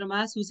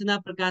राजपत्रमा सूचना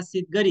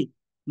प्रकाशित गरी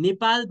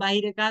नेपाल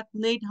बाहिरका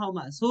कुनै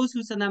ठाउँमा सो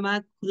सूचनामा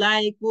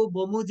खुलाएको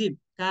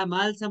बमोजिमका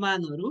माल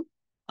सामानहरू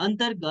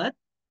अन्तर्गत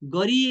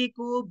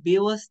गरिएको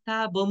व्यवस्था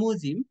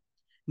बमोजिम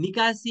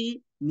निकासी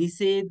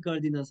निषेध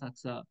गरिदिन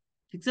सक्छ।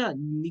 ठिक छ,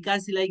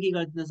 निकासीलाई के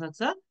गरिदिन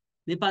सक्छ,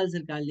 नेपाल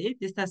सरकारले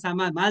त्यस्ता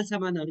माल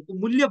सामानहरूको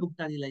मूल्य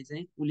भुक्तानीलाई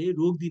चाहिँ उसले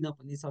रोक दिन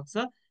पनि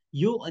सक्छ।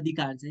 यो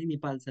अधिकार चाहिँ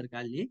नेपाल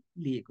सरकारले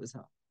लिएको छ।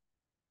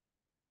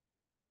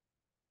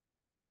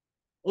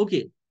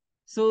 ओके,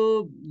 सो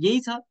यही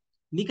छ,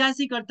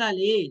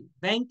 निकासीकर्ताले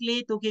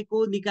ब्याङ्कले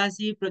तोकेको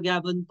निकासी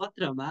प्रज्ञापन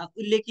पत्रमा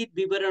उल्लेखित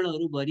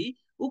विवरणहरू भरि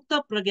उक्त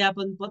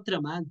प्रज्ञापन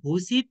पत्रमा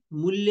घोषित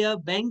मूल्य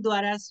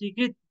ब्याङ्कद्वारा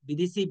स्वीकृत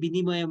विदेशी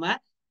विनिमयमा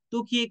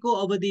तोकिएको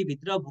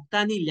अवधिभित्र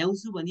भुक्तानी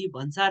ल्याउँछु भनी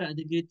भन्सार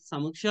अधिकृत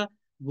समक्ष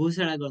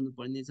घोषणा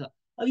गर्नुपर्ने छ।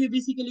 अब यो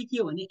बेसिकली के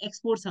हो भने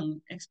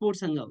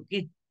एक्सपोर्टसँग हो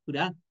के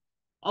कुरा।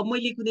 अब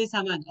मैले कुनै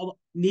सामान, अब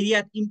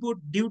निर्यात इम्पोर्ट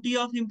ड्युटी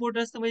अफ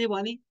इम्पोर्टर्स त मैले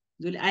भने,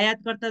 जसले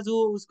आयातकर्ता जो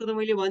उसको त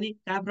मैले भने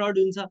कहाँ फ्रड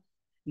हुन्छ,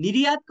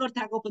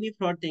 निर्यातकर्ताको पनि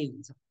फ्रड त्यही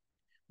हुन्छ।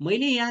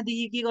 मैले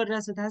यहाँदेखि के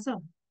गरिरहेको छु थाहा छ,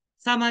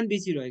 सामान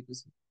बेचिरहेको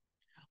छु।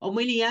 अब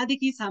मैले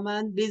यहाँदेखि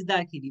सामान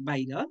बेच्दाखेरि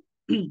बाहिर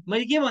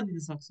मैले के भनिदिन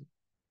सक्छु,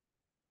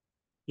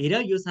 हेर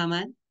यो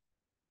सामान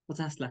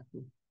 50 लाखको,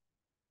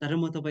 तर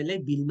म तपाईँलाई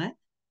बिलमा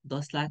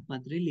 10 लाख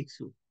मात्रै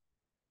लेख्छु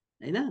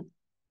होइन,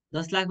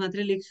 10 लाख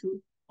मात्रै लेख्छु।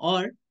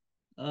 अर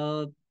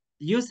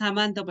यो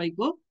सामान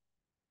तपाईँको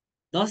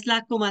 10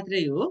 लाखको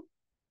मात्रै हो,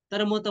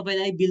 तर म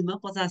तपाईँलाई बिलमा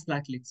 50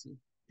 लाख लेख्छु,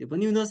 त्यो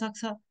पनि हुन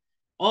सक्छ।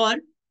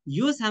 और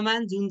यो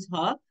सामान जुन छ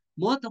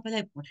म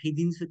तपाईँलाई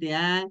पठाइदिन्छु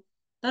त्यहाँ,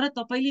 तर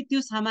तपाईँले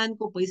त्यो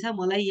सामानको पैसा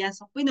मलाई यहाँ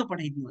सबै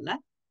नपठाइदिनु होला,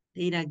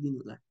 त्यही राखिदिनु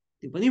होला,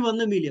 त्यो पनि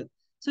भन्न मिल्यो।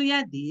 सो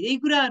यहाँ धेरै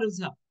कुराहरू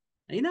छ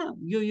होइन।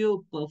 यो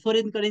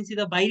फोरेन करेन्सी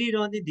त बाहिरै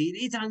रहने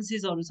धेरै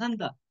चान्सेसहरू छ नि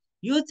त।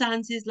 यो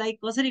चान्सेसलाई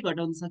कसरी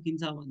घटाउन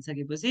सकिन्छ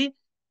भनिसकेपछि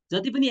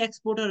जति पनि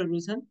एक्सपोर्टरहरू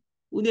छन्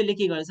उनीहरूले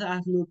के गर्छ,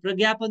 आफ्नो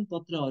प्रज्ञापन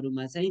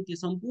पत्रहरूमा चाहिँ त्यो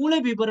सम्पूर्ण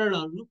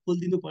विवरणहरू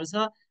खोलिदिनुपर्छ,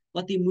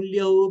 कति मूल्य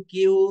हो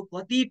के हो,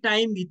 कति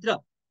टाइमभित्र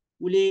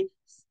उसले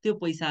त्यो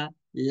पैसा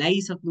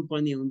ल्याइसक्नु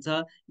पर्ने हुन्छ,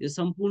 यो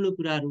सम्पूर्ण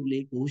कुराहरू उसले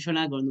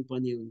घोषणा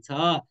गर्नुपर्ने हुन्छ।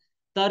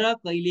 तर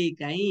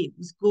कहिलेकाहीँ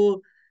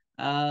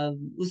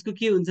उसको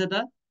के हुन्छ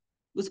त,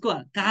 उसको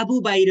काबु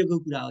बाहिरको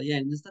कुरा हो। यहाँ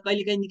हेर्नुहोस् त,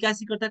 कहिलेकाहीँ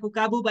निकासीकर्ताको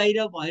काबु बाहिर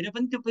भएर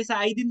पनि त्यो पैसा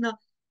आइदिन्न।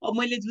 अब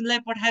मैले जुनलाई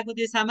पठाएको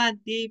त्यो सामान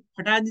त्यही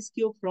फटा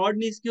निस्क्यो, फ्रड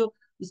निस्क्यो,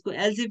 उसको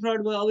एलसी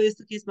फ्रड भयो। अब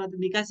यस्तो केसमा त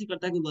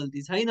निकासीकर्ताको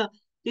गल्ती छैन,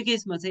 त्यो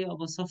केसमा चाहिँ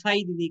अब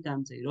सफाई दिने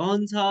काम चाहिँ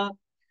रहन्छ।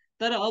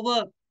 तर अब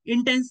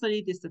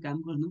इन्टेन्सनली त्यस्तो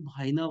काम गर्नु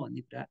भएन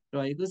भन्ने कुरा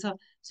रहेको छ।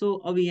 सो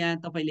अब यहाँ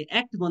तपाईँले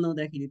एक्ट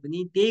बनाउँदाखेरि पनि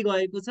त्यही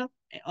गएको छ।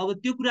 अब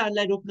त्यो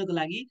कुराहरूलाई रोक्नको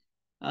लागि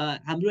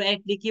हाम्रो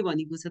एक्टले के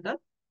भनेको छ त,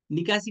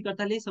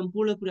 निकासीकर्ताले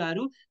सम्पूर्ण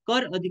कुराहरू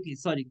कर अधिकृत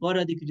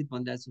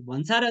भनिरहेको छु,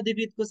 भन्सार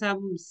अधिकृतको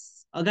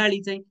अगाडि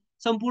चाहिँ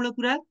सम्पूर्ण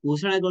कुरा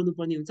घोषणा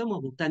गर्नुपर्ने हुन्छ। म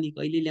भुक्तानी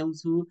कहिले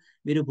ल्याउँछु,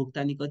 मेरो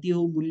भुक्तानी कति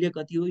हो, मूल्य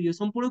कति हो, यो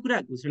सम्पूर्ण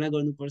कुरा घोषणा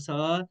गर्नुपर्छ।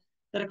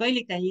 तर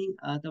कहिलेकाहीँ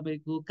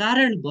तपाईँको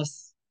कारणवश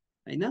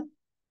होइन,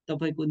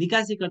 तपाईँको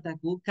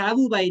निकासीकर्ताको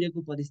काबु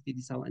बाहिरको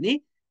परिस्थिति छ भने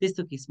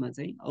त्यस्तो केसमा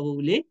चाहिँ अब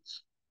उसले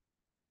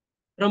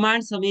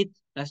प्रमाण समेत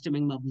राष्ट्र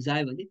ब्याङ्कमा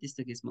बुझायो भने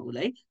त्यस्तो केसमा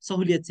उसलाई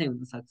सहुलियत चाहिँ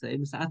हुन सक्छ।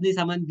 हेर्नुहोस्, आफ्नै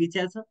सामान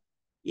बेच्या छ,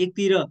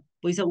 एकतिर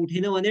पैसा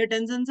उठेन भनेर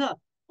टेन्सन छ,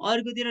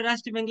 अर्कोतिर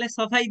राष्ट्र ब्याङ्कलाई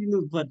सफाई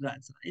दिनु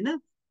परिरहेछ होइन।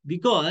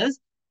 बिकज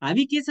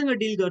हामी केसँग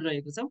डिल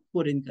गरिरहेको छौँ,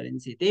 फोरेन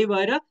करेन्सी। त्यही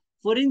भएर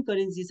फोरेन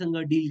करेन्सीसँग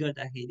डिल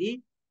गर्दाखेरि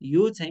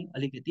यो चाहिँ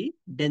अलिकति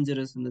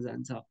डेन्जरस हुन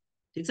जान्छ।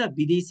 ठिक छ,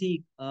 विदेशी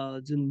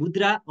जुन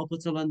मुद्रा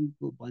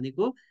अपचलनको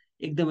भनेको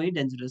एकदमै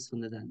डेन्जरस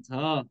हुन जान्छ।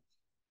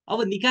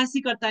 अब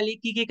निकासीकर्ताले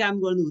के काम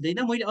गर्नु हुँदैन,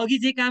 मैले अघि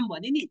जे काम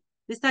भने नि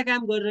त्यस्ता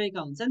काम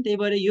गरिरहेका हुन्छन्, त्यही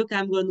भएर यो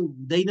काम गर्नु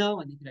हुँदैन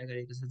भन्ने कुरा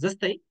गरेको छ।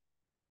 जस्तै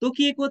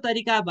तोकिएको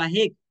तरिका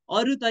बाहेक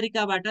अरू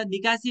तरिकाबाट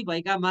निकासी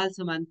भएका माल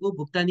सामानको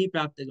भुक्तानी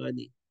प्राप्त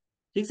गर्ने।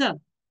 ठिक छ।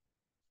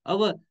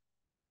 अब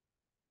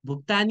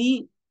भुक्तानी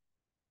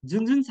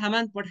जुन जुन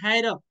सामान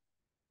पठाएर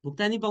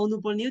भुक्तानी पाउनु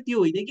पर्ने हो त्यो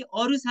होइन कि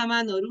अरू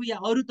सामानहरू या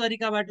अरू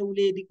तरिकाबाट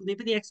उसले यदि कुनै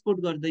पनि एक्सपोर्ट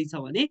गर्दैछ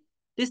भने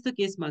त्यस्तो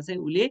केसमा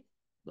चाहिँ उसले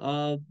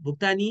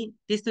भुक्तानी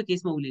त्यस्तो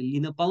केसमा उसले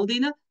लिन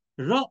पाउँदैन।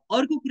 र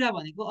अर्को कुरा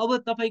भनेको अब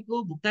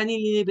तपाईँको भुक्तानी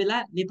लिने बेला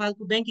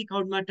नेपालको ब्याङ्क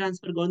एकाउन्टमा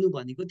ट्रान्सफर गर्नु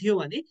भनेको थियो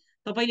भने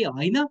तपाईँले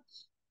होइन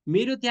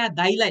मेरो त्यहाँ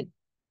दाइलाई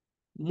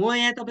म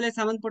यहाँ तपाईँलाई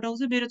सामान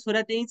पठाउँछु मेरो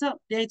छोरा त्यहीँ छ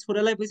त्यहीँ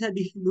छोरालाई पैसा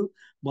दिनु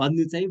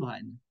भन्नु चाहिँ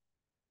भएन।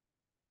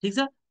 ठिक छ।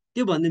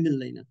 त्यो भन्नु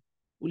मिल्दैन।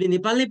 उसले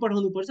नेपाल नै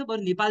पठाउनु पर्छ,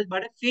 बरु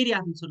नेपालबाट फेरि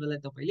आफ्नो छोरालाई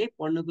तपाईँले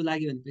पढ्नको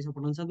लागि भने पैसा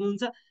पठाउन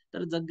सक्नुहुन्छ,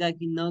 तर जग्गा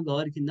किन्न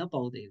घर किन्न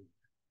पाउँदैन।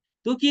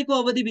 तोकिएको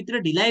अवधिभित्र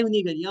ढिलाइ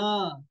हुने गरी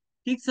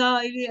ठिक छ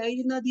अहिले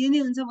अहिले नदिए नै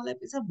हुन्छ मलाई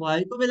पैसा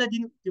भएको बेला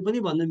दिनु त्यो पनि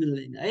भन्न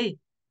मिल्दैन है।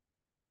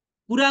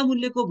 पुरा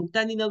मूल्यको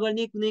भुक्तानी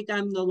नगर्ने कुनै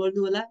काम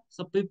नगर्नु होला।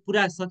 सबै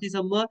पुरा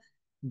सकेसम्म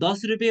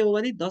 10 रुपियाँ हो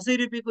भने 10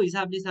 रुपियाँको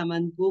हिसाबले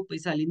सामानको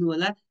पैसा लिनु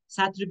होला।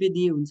 7 रुपियाँ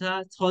दिए हुन्छ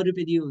 6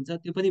 रुपियाँ दिए हुन्छ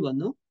त्यो पनि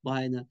भन्नु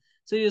भएन।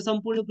 सो यो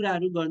सम्पूर्ण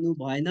कुराहरू गर्नु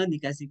भएन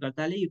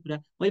निकासीकर्ताले। यो कुरा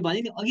मैले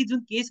भने नि अघि जुन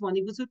केस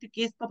भनेको छु त्यो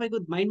केस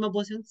तपाईँको माइन्डमा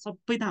बस्यो भने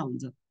सबै थाहा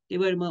हुन्छ। त्यही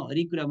भएर म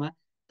हरेक कुरामा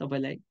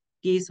तपाईँलाई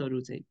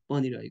केसहरू चाहिँ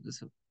भनिरहेको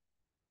छु।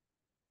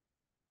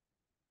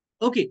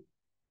 ओके।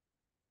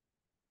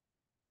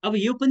 अब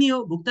यो पनि हो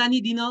भुक्तानी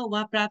दिन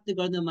वा प्राप्त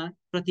गर्नमा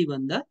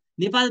प्रतिबन्ध।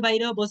 नेपाल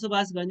बाहिर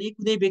बसोबास गर्ने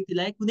कुनै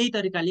व्यक्तिलाई कुनै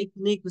तरिकाले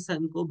कुनै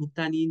किसिमको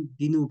भुक्तानी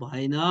दिनु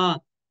भएन।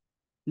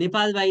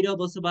 नेपाल बाहिर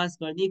बसोबास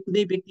गर्ने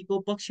कुनै व्यक्तिको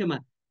पक्षमा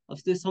अब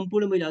त्यो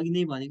सम्पूर्ण मैले अघि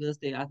नै भनेको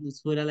जस्तै आफ्नो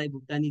छोरालाई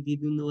भुक्तानी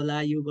दिइदिनु होला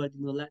यो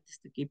गरिदिनु होला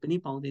त्यस्तो केही पनि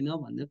पाउँदैन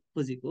भन्न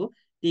खोजेको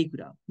त्यही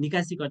कुरा हो।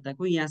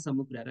 निकासीकर्ताको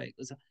यहाँसम्म कुरा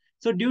रहेको छ।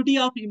 सो ड्युटी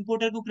अफ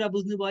इम्पोर्टरको कुरा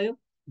बुझ्नुभयो।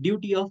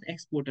 ड्युटी अफ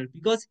एक्सपोर्टर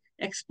बिकज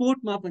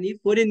एक्सपोर्टमा पनि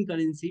फोरेन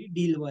करेन्सी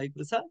डिल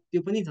भएको छ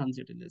त्यो पनि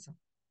झन्झटिलो छ।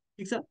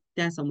 ठिक छ।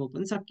 त्यहाँसम्म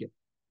पनि सक्यो।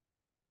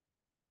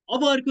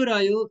 अब अर्को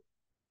रह्यो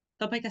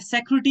तपाईँका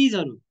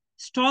सेक्युरिटिजहरू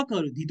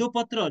स्टकहरू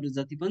धितोपत्रहरू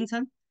जति पनि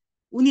छन्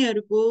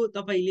उनीहरूको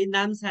तपाईँले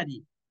नामसारी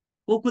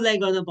कोलाई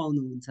गर्न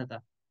पाउनुहुन्छ त।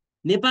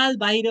 नेपाल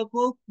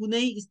बाहिरको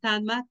कुनै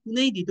स्थानमा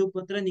कुनै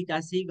धितोपत्र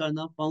निकासी गर्न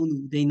पाउनु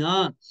हुँदैन।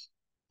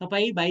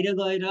 तपाईँ बाहिर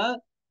गएर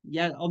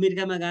या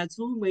अमेरिकामा गएको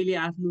छु मैले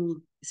आफ्नो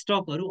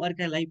स्टकहरू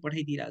अर्कालाई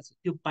पठाइदिइरहेको छु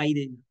त्यो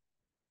पाइँदैन।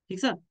 ठिक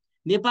छ।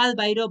 नेपाल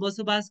बाहिर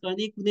बसोबास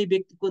गर्ने कुनै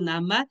व्यक्तिको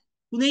नाममा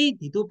कुनै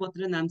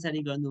धितोपत्र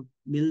नामसारी गर्नु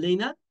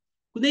मिल्दैन।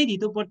 कुनै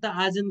धितोपत्र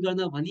आर्जन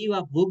गर्न भनी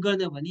वा भोग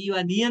गर्न भनी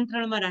वा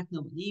नियन्त्रणमा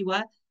राख्न भनी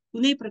वा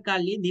कुनै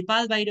प्रकारले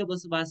नेपाल बाहिर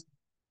बसोबास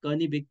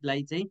गर्ने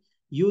व्यक्तिलाई चाहिँ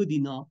यो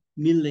दिन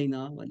मिल्दैन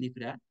भन्ने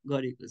कुरा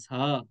गरेको छ।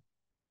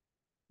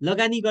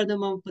 लगानी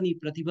गर्नमा पनि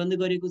प्रतिबन्ध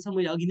गरेको छ।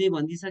 मैले अघि नै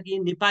भनिदिइसकेँ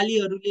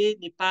नेपालीहरूले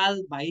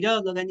नेपाल बाहिर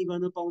लगानी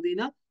गर्न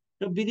पाउँदैन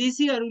र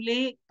विदेशीहरूले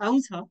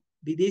पाउँछ।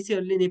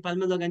 विदेशीहरूले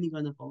नेपालमा लगानी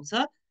गर्न पाउँछ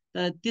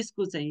तर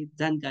त्यसको चाहिँ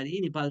जानकारी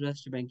नेपाल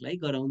राष्ट्र ब्याङ्कलाई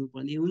गराउनु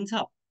पर्ने हुन्छ।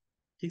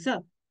 ठिक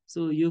छ।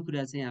 सो यो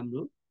कुरा चाहिँ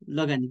हाम्रो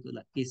लगानीको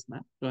केसमा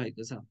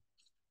रहेको छ।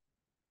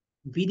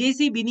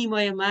 विदेशी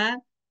विनिमयमा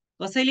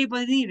कसैले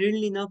पनि ऋण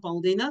लिन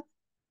पाउँदैन।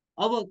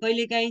 अब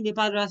कहिलेकाहीँ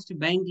नेपाल राष्ट्र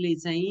ब्याङ्कले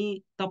चाहिँ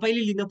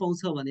तपाईँले लिन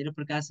पाउँछ भनेर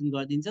प्रकाशन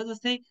गरिदिन्छ।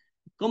 जस्तै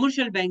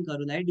कमर्सियल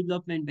ब्याङ्कहरूलाई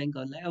डेभलपमेन्ट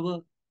ब्याङ्कहरूलाई अब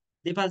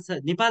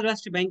नेपाल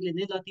राष्ट्र ब्याङ्कले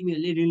नै ल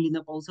तिमीहरूले ऋण लिन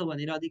पाउँछ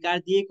भनेर अधिकार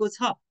दिएको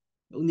छ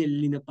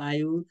उनीहरूले लिन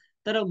पायो।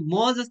 तर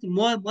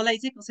मलाई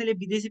चाहिँ कसैले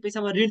विदेशी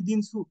पैसामा ऋण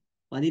दिन्छु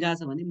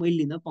भनिरहेछ भने मैले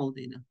लिन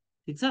पाउँदैन।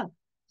 ठिक छ।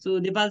 सो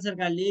नेपाल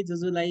सरकारले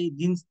जसलाई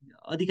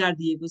अधिकार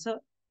दिएको छ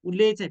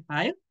उसले चाहिँ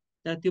पायो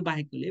तर त्यो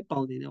बाहेकले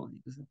पाउँदैन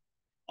भनेको छ।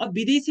 अब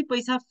विदेशी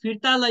पैसा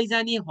फिर्ता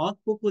लैजाने हक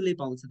कोले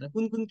पाउँछ त?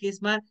 कुन कुन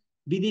केसमा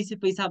विदेशी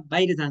पैसा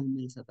बाहिर जानु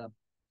मिल्छ त?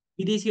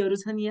 विदेशीहरू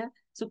छन् यहाँ।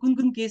 सो कुन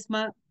कुन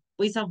केसमा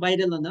पैसा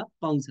बाहिर लन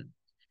पाउँछ?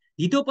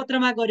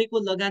 धितोपत्रमा गरेको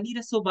लगानी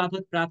र सो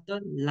बापत प्राप्त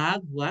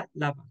लाभ वा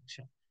लाभांश।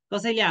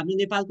 कसैले हाम्रो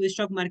नेपालको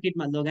स्टक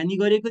मार्केटमा लगानी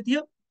गरेको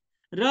थियो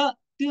र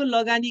त्यो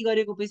लगानी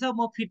गरेको पैसा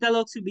म फिर्ता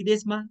लग्छु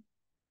विदेशमा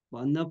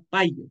भन्न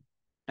पाइयो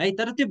है।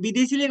 तर त्यो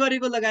विदेशीले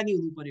गरेको लगानी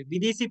हुनु पर्यो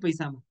विदेशी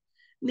पैसामा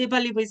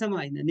नेपाली पैसामा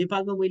होइन।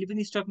 नेपालमा मैले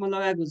पनि स्टकमा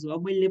लगाएको छु।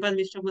 अब मैले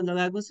नेपालमा स्टकमा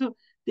लगाएको छु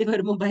त्यही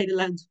भएर म बाहिर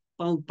लान्छु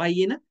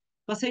पाइएन।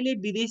 कसैले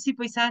विदेशी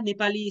पैसा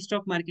नेपाली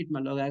स्टक मार्केटमा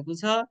लगाएको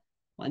छ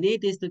भने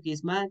त्यस्तो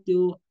केसमा त्यो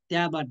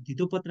त्यहाँबाट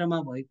धितोपत्रमा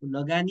भएको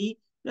लगानी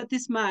र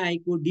त्यसमा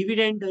आएको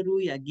डिभिडेन्डहरू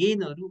या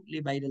गेनहरूले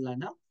बाहिर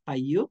लान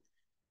पाइयो।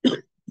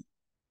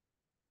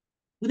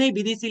 कुनै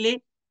विदेशीले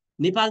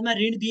नेपालमा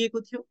ऋण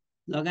दिएको थियो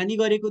लगानी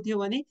गरेको थियो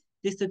भने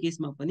त्यस्तो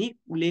केसमा पनि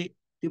उसले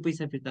त्यो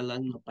पैसा फिर्ता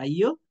लाग्न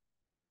पाइयो।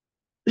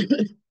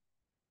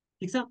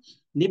 ठिक छ।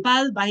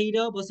 नेपाल बाहिर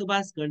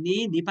बसोबास गर्ने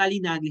नेपाली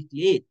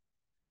नागरिकले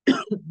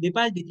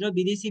नेपालभित्र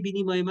विदेशी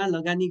विनिमयमा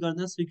लगानी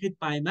गर्न स्वीकृत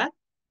पाएमा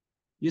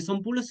यो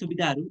सम्पूर्ण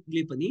सुविधाहरू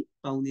उसले पनि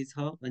पाउनेछ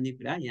भन्ने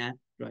कुरा यहाँ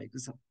रहेको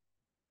छ।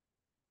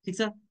 ठिक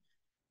छ।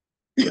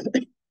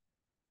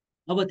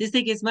 अब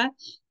त्यस्तै केसमा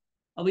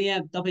अब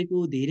यहाँ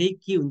तपाईँको धेरै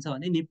के हुन्छ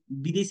भने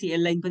विदेशी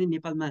एयरलाइन पनि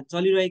नेपालमा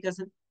चलिरहेका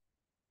छन्।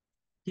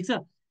 ठिक छ।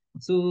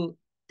 सो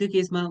त्यो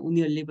केसमा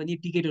उनीहरूले पनि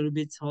टिकटहरू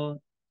बेच्छ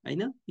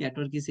होइन, यहाँ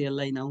टर्किस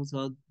एयरलाइन आउँछ,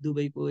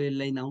 दुबईको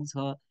एयरलाइन आउँछ,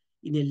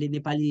 यिनीहरूले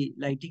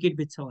नेपालीलाई टिकट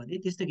बेच्छ भने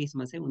त्यस्तो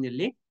केसमा चाहिँ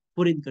उनीहरूले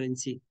फोरेन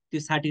करेन्सी त्यो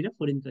साटेर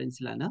फोरेन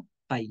करेन्सी लान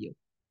पाइयो।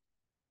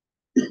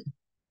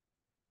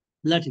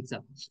 ल ठिक छ।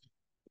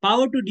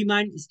 पावर टु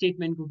डिमान्ड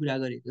स्टेटमेन्टको कुरा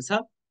गरेको छ।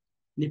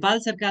 नेपाल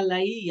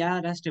सरकारलाई या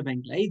राष्ट्र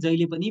ब्याङ्कलाई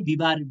जहिले पनि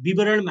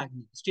विवरण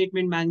माग्ने,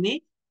 स्टेटमेन्ट माग्ने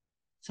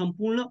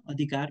सम्पूर्ण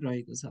अधिकार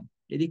रहेको छ।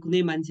 यदि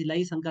कुनै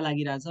मान्छेलाई शङ्का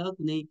लागिरहेछ,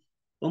 कुनै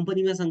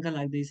कम्पनीमा शङ्का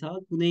लाग्दैछ,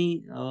 कुनै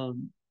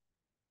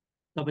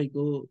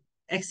तपाईँको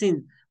एक्सचेन्ज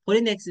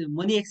फरेन एक्सचेन्ज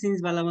मनी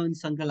एक्सचेन्जवालामा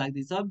शङ्का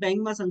लाग्दैछ,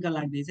 ब्याङ्कमा शङ्का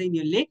लाग्दैछ,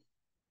 यिनीहरूले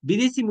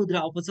विदेशी मुद्रा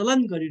अपचलन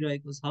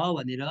गरिरहेको छ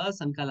भनेर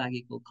शङ्का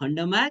लागेको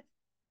खण्डमा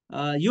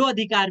यो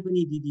अधिकार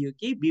पनि दिइदियो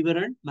कि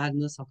विवरण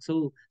माग्न सक्छौ।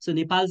 सो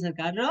नेपाल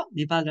सरकार र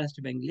नेपाल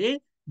राष्ट्र ब्याङ्कले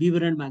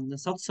विवरण माग्न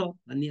सक्छ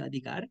भन्ने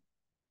अधिकार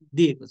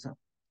दिएको छ।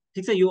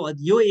 ठिक छ,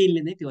 यो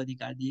ऐनले नै त्यो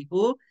अधिकार दिएको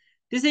हो।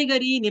 त्यसै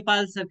गरी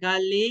नेपाल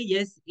सरकारले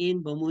यस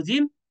ऐन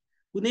बमोजिम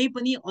कुनै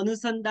पनि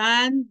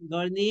अनुसन्धान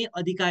गर्ने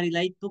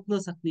अधिकारीलाई तोक्न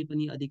सक्ने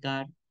पनि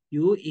अधिकार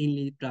यो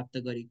ऐनले प्राप्त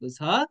गरेको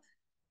छ।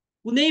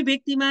 कुनै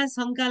व्यक्तिमा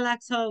शङ्का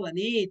लाग्छ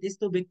भने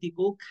त्यस्तो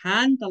व्यक्तिको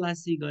खान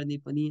तलासी गर्ने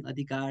पनि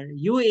अधिकार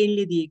यो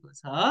ऐनले दिएको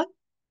छ।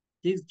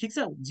 ठिक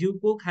छ,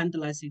 ज्यूको खान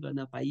तलासी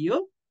गर्न पाइयो।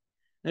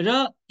 र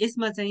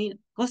यसमा चाहिँ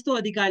कस्तो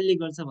अधिकारले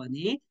गर्छ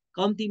भने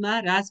कम्तीमा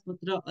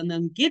राजपत्र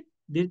अनङ्कित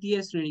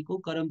द्वितीय श्रेणीको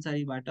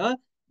कर्मचारीबाट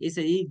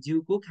यसरी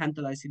ज्यूको खान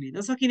तलासी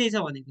लिन सकिनेछ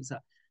भनेको छ।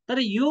 तर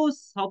यो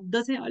शब्द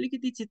चाहिँ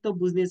अलिकति चित्त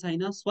बुझ्ने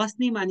छैन,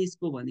 स्वास्नी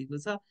मानिसको भनेको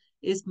छ।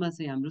 यसमा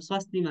चाहिँ हाम्रो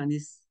स्वास्नी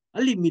मानिस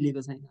अलि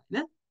मिलेको छैन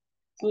होइन।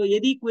 सो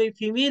यदि कोही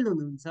फिमेल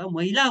हुनुहुन्छ,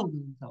 महिला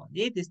हुनुहुन्छ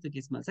भने त्यस्तो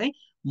केसमा चाहिँ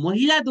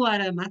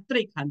महिलाद्वारा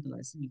मात्रै खान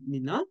तलासी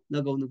लिन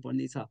लगाउनु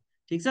पर्ने छ।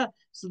 ठिक छ।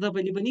 सो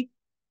तपाईँले पनि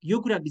यो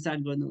कुरा विचार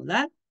गर्नुहोला,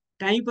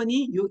 काहीँ पनि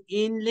यो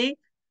ऐनले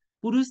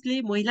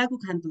पुरुषले महिलाको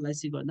खान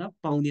तलासी गर्न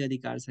पाउने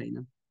अधिकार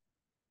छैन।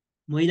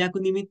 महिलाको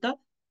निमित्त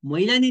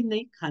महिलाले नै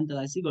खान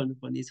तलासी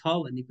गर्नुपर्ने छ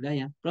भन्ने कुरा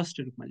यहाँ प्रष्ट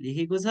रूपमा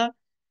लेखेको छ।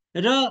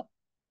 र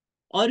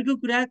अर्को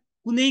कुरा,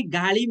 कुनै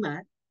गाडीमा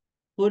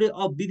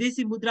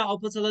विदेशी मुद्रा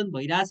अपचलन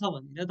भइरहेछ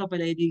भनेर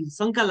तपाईँलाई यदि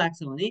शङ्का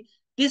लाग्छ भने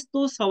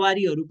त्यस्तो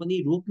सवारीहरू पनि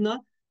रोक्न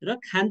र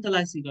खान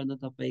तलासी गर्न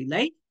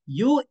तपाईँलाई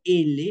यो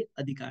ऐनले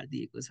अधिकार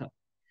दिएको छ।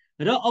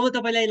 र अब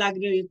तपाईँलाई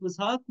लागिरहेको छ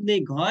कुनै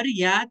घर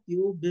या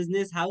त्यो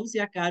बिजनेस हाउस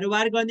या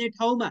कारोबार गर्ने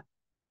ठाउँमा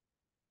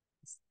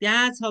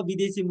त्यहाँ छ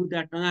विदेशी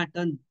मुद्रा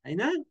टनाटन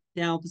होइन,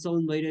 त्यहाँ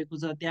अपचलन भइरहेको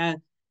छ, त्यहाँ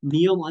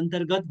नियम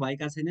अन्तर्गत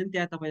भएका छैनन्,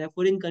 त्यहाँ तपाईँलाई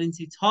फोरेन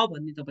करेन्सी छ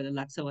भन्ने तपाईँलाई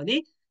लाग्छ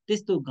भने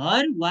त्यस्तो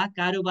घर वा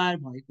कारोबार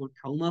भएको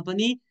ठाउँमा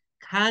पनि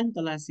खान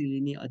तलासी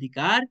लिने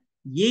अधिकार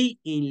यही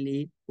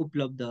ऐनले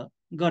उपलब्ध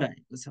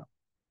गराएको छ।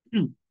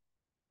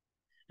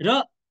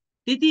 र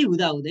त्यति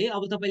हुँदाहुँदै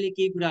अब तपाईँले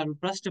केही कुराहरू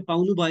प्रष्ट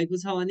पाउनु भएको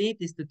छ भने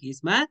त्यस्तो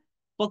केसमा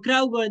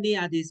पक्राउ गर्ने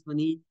आदेश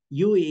पनि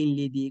यो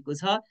ऐनले दिएको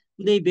छ।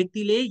 कुनै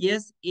व्यक्तिले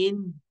यस ऐन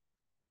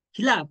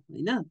खिलाफ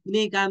होइन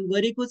कुनै काम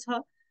गरेको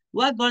छ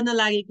वा गर्न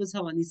लागेको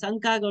छ भने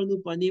शङ्का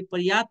गर्नुपर्ने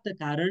पर्याप्त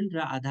कारण र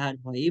आधार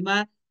भएमा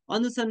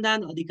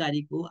अनुसन्धान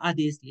अधिकारीको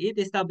आदेशले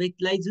त्यस्ता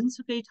व्यक्तिलाई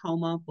जुनसुकै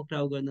ठाउँमा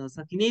पक्राउ गर्न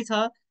सकिनेछ।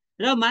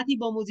 र माथि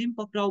बमोजिम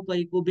पक्राउ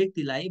परेको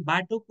व्यक्तिलाई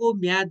बाटोको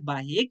म्याद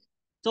बाहेक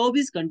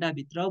 24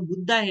 घण्टाभित्र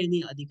मुद्दा हेर्ने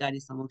अधिकारी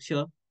समक्ष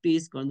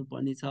पेश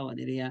गर्नुपर्नेछ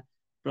भनेर यहाँ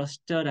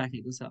प्रष्ट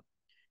राखेको छ।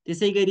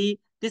 त्यसै गरी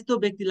त्यस्तो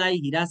व्यक्तिलाई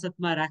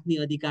हिरासतमा राख्ने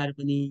अधिकार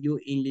पनि यो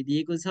ऐनले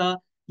दिएको छ।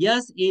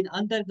 यस ऐन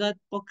अन्तर्गत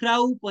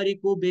पक्राउ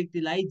परेको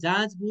व्यक्तिलाई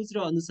जाँचबुझ र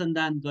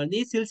अनुसन्धान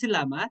गर्ने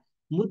सिलसिलामा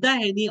मुद्दा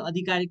हेर्ने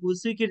अधिकारीको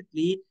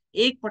स्वीकृति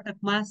एक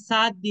पटकमा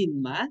 7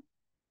 दिनमा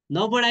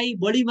नबढाई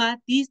बढीमा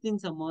 30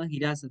 दिनसम्म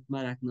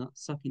हिरासतमा राख्न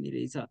सकिने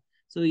रहेछ।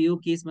 सो यो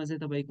केसमा चाहिँ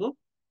तपाईँको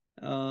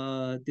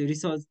त्यो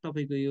रिसर्च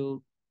तपाईँको यो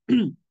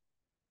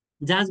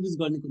जाँचबुझ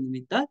गर्नुको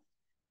निमित्त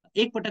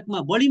एक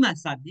पटकमा बढीमा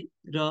 7 दिन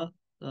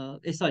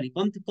र सरी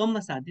कममा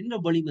 7 दिन र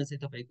बढीमा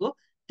चाहिँ तपाईँको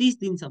 30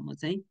 दिनसम्म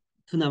चाहिँ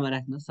थुनामा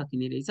राख्न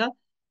सकिने रहेछ।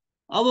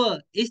 अब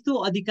यस्तो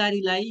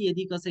अधिकारीलाई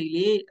यदि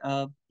कसैले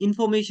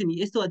इन्फर्मेसन,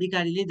 यस्तो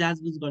अधिकारीले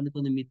जाँचबुझ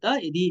गर्नको निमित्त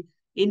यदि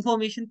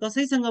इन्फर्मेसन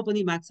कसैसँग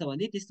पनि माग्छ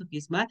भने त्यस्तो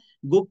केसमा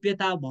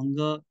गोप्यता भङ्ग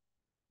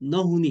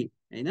नहुने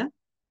होइन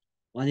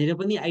भनेर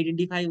पनि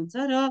आइडेन्टिफाई हुन्छ।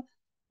 र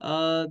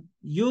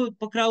यो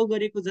पक्राउ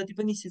गरेको जति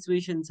पनि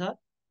सिचुएसन छ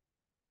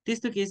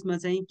त्यस्तो केसमा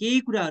चाहिँ केही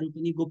कुराहरू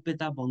पनि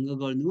गोप्यता भङ्ग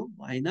गर्नु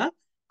भएन।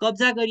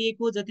 कब्जा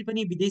गरिएको जति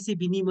पनि विदेशी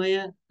विनिमय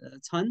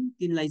छन्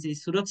तिनलाई चाहिँ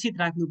सुरक्षित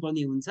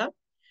राख्नुपर्ने हुन्छ,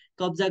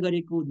 कब्जा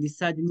गरेको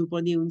निस्सा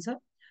दिनुपर्ने हुन्छ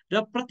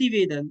र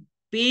प्रतिवेदन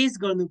पेश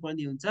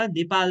गर्नुपर्ने हुन्छ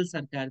नेपाल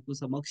सरकारको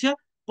समक्ष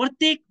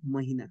प्रत्येक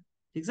महिना।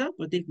 ठिक छ,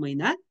 प्रत्येक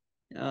महिना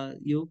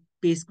यो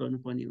पेश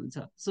गर्नुपर्ने हुन्छ।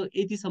 सो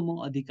यतिसम्म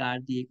अधिकार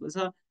दिएको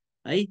छ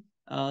है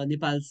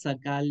नेपाल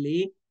सरकारले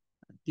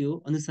त्यो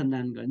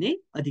अनुसन्धान गर्ने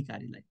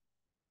अधिकारीलाई।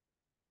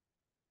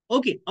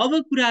 ओके,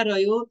 अब कुरा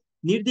रह्यो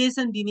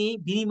निर्देशन दिने,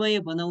 विनिमय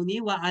बनाउने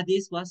वा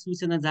आदेश वा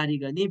सूचना जारी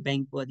गर्ने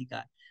ब्याङ्कको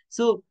अधिकार।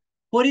 सो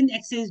फोरेन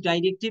एक्सचेन्ज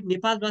डाइरेक्टिभ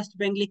नेपाल राष्ट्र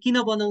ब्याङ्कले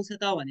किन बनाउँछ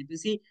त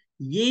भनेपछि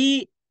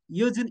यही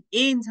यो जुन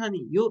ऐन छ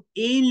नि यो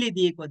ऐनले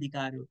दिएको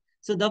अधिकार हो।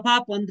 सो दफा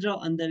 15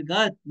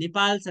 अन्तर्गत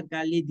नेपाल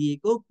सरकारले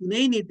दिएको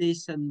कुनै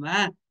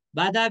निर्देशनमा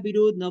बाधा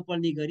विरोध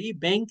नपर्ने गरी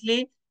ब्याङ्कले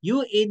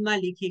यो ऐनमा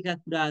लेखिएका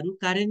कुराहरू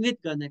कार्यान्वित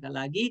गर्नका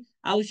लागि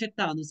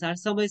आवश्यकता अनुसार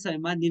समय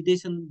समयमा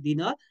निर्देशन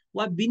दिन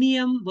वा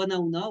विनियम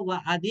बनाउन वा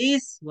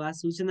आदेश वा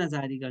सूचना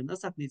जारी गर्न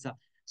सक्नेछ।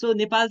 सो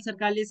नेपाल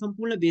सरकारले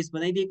सम्पूर्ण बेस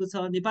बनाइदिएको छ।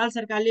 नेपाल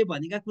सरकारले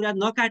भनेका कुरा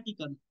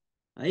नकाटिकन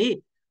है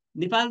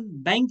नेपाल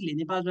ब्याङ्कले,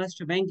 नेपाल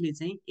राष्ट्र ब्याङ्कले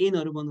चाहिँ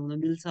ऐनहरू बनाउन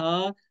मिल्छ,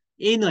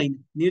 ऐन होइन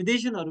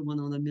निर्देशनहरू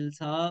बनाउन मिल्छ,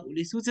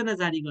 उसले सूचना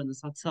जारी गर्न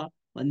सक्छ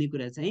भन्ने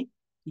कुरा चाहिँ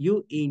यो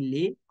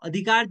ऐनले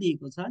अधिकार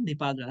दिएको छ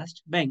नेपाल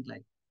राष्ट्र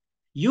ब्याङ्कलाई।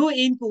 यो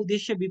ऐनको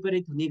उद्देश्य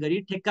विपरीत हुने गरी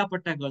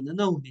ठेक्कापट्टा गर्न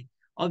नहुने।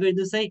 अब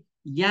हेर्नुहोस् है,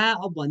 यहाँ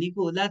अब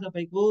भनेको होला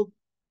तपाईँको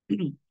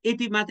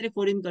यति मात्रै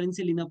फोरेन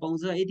करेन्सी लिन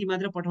पाउँछ, यति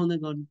मात्र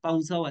पठाउन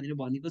पाउँछ भनेर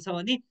भनेको छ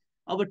भने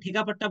अब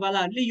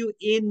ठेक्कापट्टावालाहरूले यो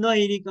ऐन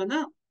नहेरिकन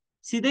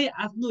सिधै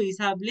आफ्नो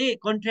हिसाबले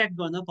कन्ट्र्याक्ट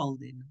गर्न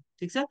पाउँदैन।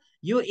 ठिक छ,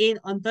 यो ऐन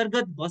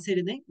अन्तर्गत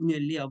बसेर नै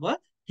उनीहरूले अब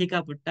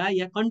ठेक्कापट्टा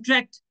या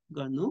कन्ट्र्याक्ट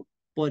गर्नु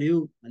पर्यो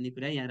भन्ने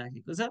कुरा यहाँ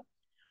राखेको छ।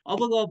 अब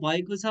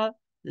भएको छ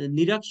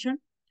निरीक्षण।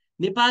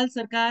 नेपाल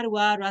सरकार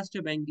वा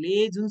राष्ट्र ब्याङ्कले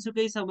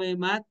जुनसुकै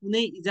समयमा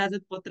कुनै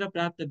इजाजत पत्र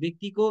प्राप्त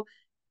व्यक्तिको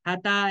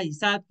खाता,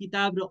 हिसाब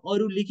किताब र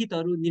अरू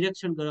लिखितहरू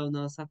निरीक्षण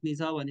गराउन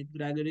सक्नेछ भन्ने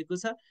कुरा गरेको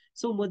छ।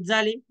 सो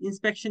मजाले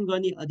इन्सपेक्सन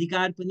गर्ने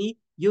अधिकार पनि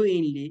यो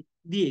ऐनले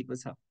दिएको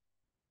छ।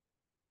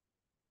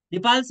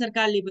 नेपाल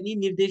सरकारले पनि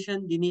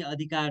निर्देशन दिने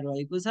अधिकार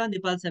रहेको छ।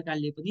 नेपाल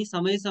सरकारले पनि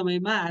समय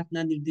समयमा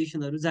आफ्ना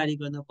निर्देशनहरू जारी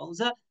गर्न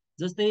पाउँछ।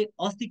 जस्तै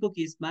अस्तिको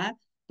केसमा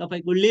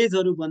तपाईँको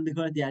लेजहरू बन्द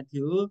गरिदिएको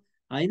थियो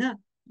होइन,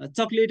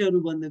 चक्लेटहरू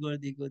बन्द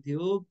गरिदिएको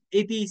थियो,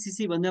 यति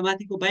सिसी भन्दा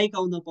माथिको बाइक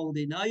आउन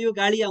पाउँदैन, यो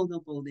गाडी आउन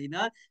पाउँदैन।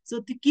 सो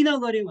त्यो किन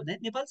गर्यो भन्दा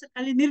नेपाल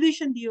सरकारले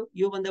निर्देशन दियो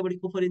यो भन्दा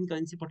बढीको फरेन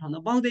करेन्सी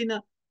पठाउन पाउँदैन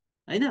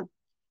होइन।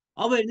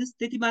 अब हेर्नुहोस्,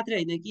 त्यति मात्रै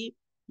होइन कि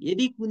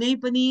यदि कुनै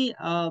पनि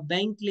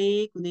ब्याङ्कले,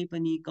 कुनै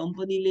पनि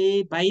कम्पनीले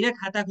बाहिर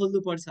खाता खोल्नु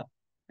पर्छ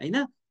होइन,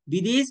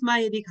 विदेशमा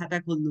यदि खाता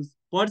खोल्नु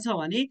पर्छ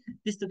भने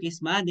त्यस्तो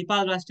केसमा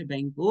नेपाल राष्ट्र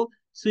ब्याङ्कको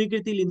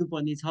स्वीकृति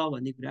लिनुपर्ने छ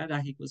भन्ने कुरा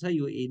राखेको छ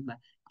यो ऐनमा।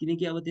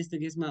 किनकि अब त्यस्तो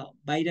केसमा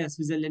बाहिर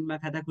स्विजरल्यान्डमा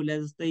खाता खोले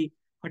जस्तै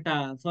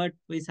फटाफट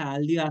पैसा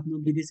हालिदियो आफ्नो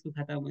विदेशको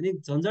खाता भने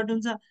झन्झट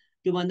हुन्छ।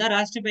 त्योभन्दा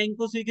राष्ट्र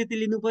ब्याङ्कको स्वीकृति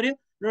लिनु पर्यो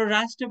र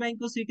राष्ट्र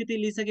ब्याङ्कको स्वीकृति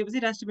लिइसकेपछि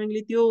राष्ट्र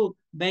ब्याङ्कले त्यो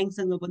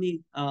ब्याङ्कसँग पनि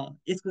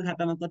यसको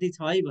खातामा कति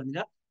छ है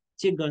भनेर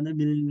चेक गर्न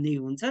मिल्ने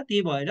हुन्छ।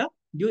 त्यही भएर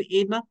यो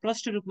ऐनमा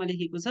प्रष्ट रूपमा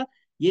लेखेको छ,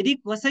 यदि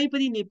कसै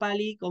पनि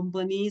नेपाली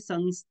कम्पनी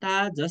संस्था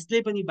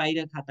जसले पनि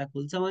बाहिर खाता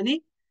खोल्छ भने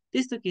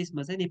त्यस्तो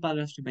केसमा चाहिँ नेपाल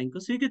राष्ट्र ब्याङ्कको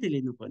स्वीकृति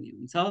लिनुपर्ने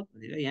हुन्छ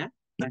भनेर यहाँ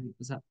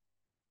राखेको छ।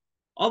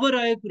 अब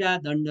रह्यो कुरा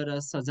दण्ड र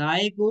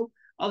सजायको।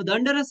 अब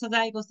दण्ड र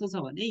सजाय कस्तो छ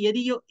भने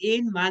यदि यो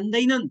ऐन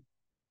मान्दैनन्,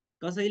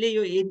 कसैले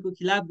यो ऐनको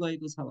खिलाफ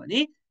गएको छ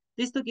भने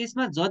त्यस्तो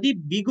केसमा जति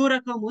बिगो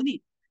रकम हो नि,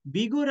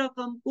 बिगो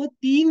रकमको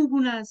 3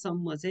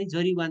 गुणासम्म चाहिँ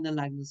जरिवाना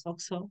लाग्न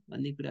सक्छ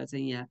भन्ने कुरा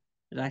चाहिँ यहाँ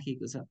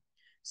राखेको छ।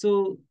 सो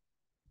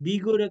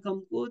बिगो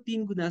रकमको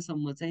 3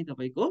 गुणासम्म चाहिँ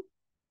तपाईँको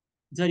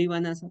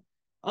जरिवाना छ।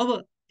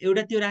 अब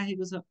एउटा त्यो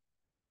राखेको छ।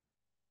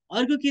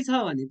 अर्को के छ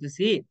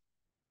भनेपछि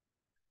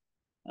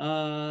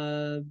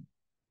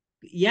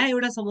यहाँ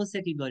एउटा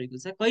समस्या के गरेको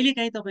छ,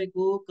 कहिलेकाहीँ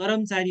तपाईँको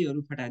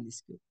कर्मचारीहरू फटा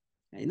निस्क्यो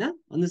होइन,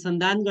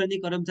 अनुसन्धान गर्ने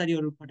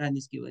कर्मचारीहरू फटा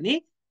निस्क्यो भने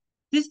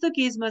त्यस्तो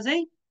केसमा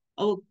चाहिँ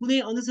अब कुनै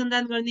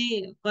अनुसन्धान गर्ने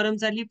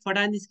कर्मचारीले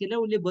फटा निस्केर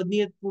उसले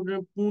बदनियत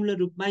पूर्ण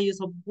रूपमा यो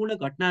सम्पूर्ण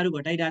घटनाहरू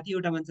घटाइरहेको थियो,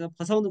 एउटा मान्छेलाई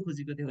फसाउन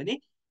खोजेको थियो भने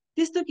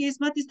त्यस्तो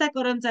केसमा त्यस्ता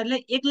कर्मचारीलाई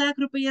 1 लाख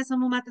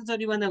रुपियाँसम्म मात्र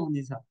जरिवाना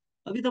हुनेछ।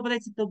 अब तपाईँलाई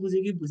चित्त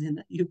बुझ्यो कि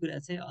बुझेन यो कुरा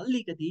चाहिँ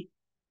अलिकति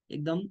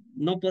एकदम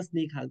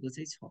नपस्ने खालको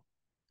चाहिँ छ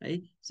है।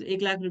 सो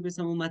 1 लाख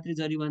रुपियाँसम्म मात्रै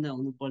जरिवाना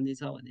हुनुपर्ने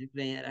छ भन्ने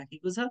कुरा यहाँ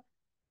राखेको छ।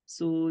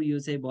 सो यो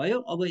चाहिँ भयो।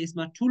 अब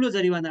यसमा ठुलो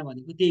जरिवाना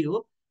भनेको त्यही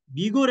हो,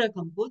 बिगो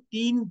रकमको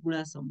 3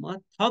 गुणासम्म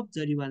थप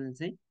जरिवाना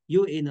चाहिँ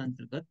यो ऐन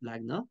अन्तर्गत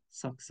लाग्न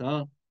सक्छ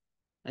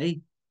है।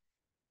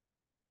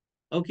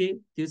 ओके,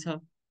 त्यो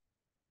छ।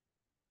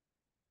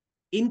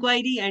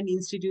 Inquiry and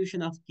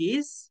institution of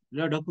case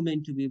र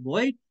डकुमेन्ट टु बी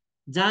भोइड,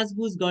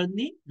 जाँचबुझ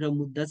गर्ने र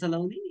मुद्दा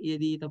चलाउने।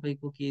 यदि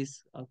तपाईँको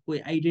केस कोही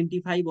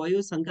आइडेन्टिफाई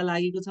भयो, शङ्का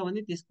लागेको छ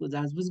भने त्यसको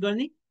जाँचबुझ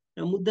गर्ने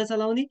र मुद्दा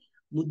चलाउने।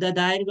 मुद्दा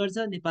दायर गर्छ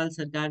नेपाल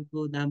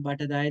सरकारको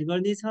नामबाट दायर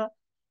गर्नेछ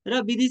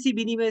र विदेशी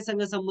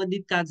विनिमयसँग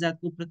सम्बन्धित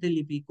कागजातको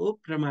प्रतिलिपिको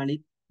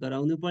प्रमाणित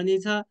गराउनु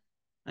पर्नेछ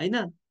होइन।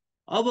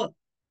 अब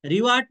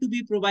reward to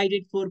be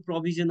provided for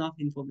provision of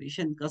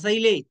information,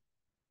 कसैले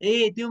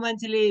त्यो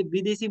मान्छेले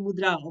विदेशी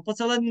मुद्रा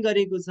अपचलन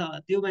गरेको छ,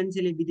 त्यो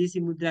मान्छेले विदेशी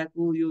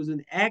मुद्राको यो जुन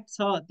एक्ट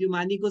छ त्यो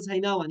मानेको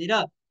छैन भनेर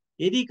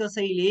यदि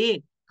कसैले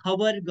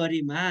खबर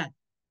गरेमा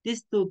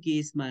त्यस्तो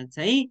केसमा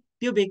चाहिँ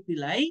त्यो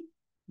व्यक्तिलाई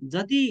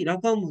जति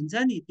रकम हुन्छ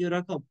नि त्यो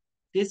रकम,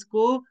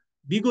 त्यसको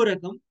बिगो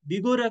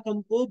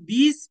रकमको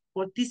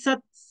 20%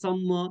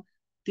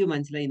 त्यो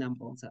मान्छेलाई इनाम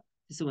पाउँछ।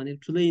 त्यसो भने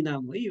ठुलो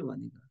इनाम हो यो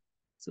भनेको।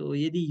 सो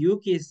यदि यो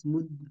केस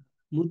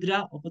मुद्रा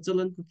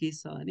अपचलनको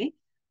केस छ भने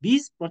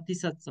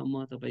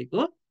 20%सम्म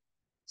तपाईँको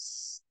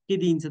के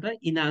दिन्छ त,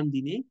 इनाम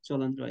दिने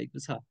चलन रहेको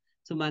छ।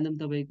 सो मानव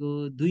तपाईँको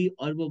 2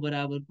 अर्ब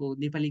बराबरको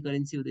नेपाली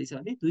करेन्सी हुँदैछ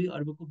भने 2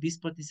 अर्बको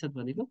 20%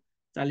 भनेको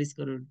 40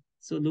 करोड।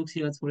 सो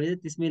लोकसेवा छोडेर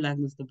त्यसमै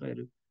लाग्नुहोस्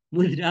तपाईँहरू।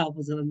 मुद्रा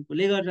अपचलन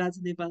कसले गरिरहेछ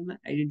नेपालमा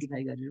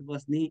आइडेन्टिफाई गरेर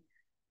बस्ने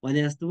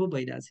भने जस्तो पो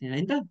भइरहेछ यहाँ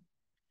होइन त।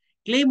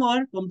 Claim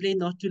or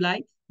complain not to लाई,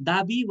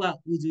 दाबी वा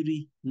उजुरी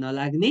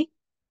नलाग्ने।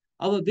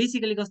 अब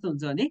बेसिकली कस्तो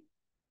हुन्छ भने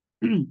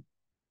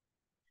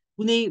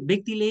कुनै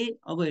व्यक्तिले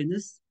अब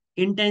हेर्नुहोस्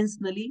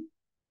इन्टेन्सनली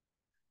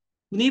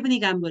कुनै पनि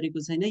काम गरेको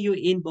छैन, यो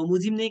एन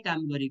बमोजिम नै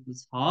काम गरेको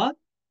छ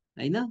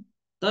होइन,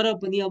 तर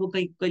पनि अब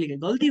कहिले काहीँ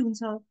गल्ती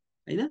हुन्छ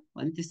होइन,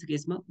 भने त्यस्तो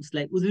केसमा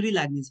उसलाई उजुरी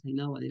लाग्ने छैन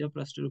भनेर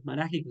प्रष्ट रूपमा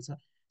राखेको छ।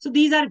 So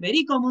these are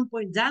very common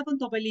point जहाँ पनि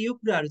तपाईँले यो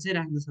कुराहरू चाहिँ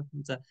राख्न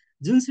सक्नुहुन्छ,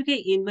 जुनसुकै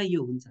एनमा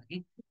यो हुन्छ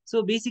कि।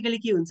 सो बेसिकली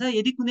के हुन्छ,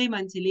 यदि कुनै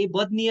मान्छेले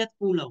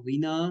बदनियतपूर्ण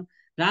होइन,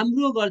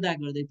 राम्रो गर्दा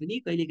गर्दै पनि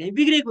कहिले काहीँ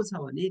बिग्रेको छ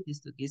भने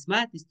त्यस्तो केसमा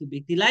त्यस्तो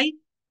व्यक्तिलाई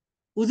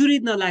उजुरी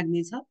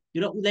नलाग्ने छ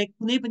र उसलाई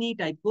कुनै पनि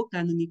टाइपको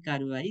कानुनी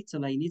कारवाही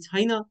चलाइने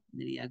छैन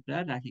भनेर यहाँ कुरा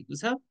राखेको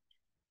छ।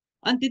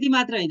 अनि त्यति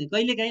मात्र होइन,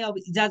 कहिलेकाहीँ अब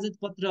इजाजत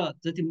पत्र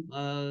जति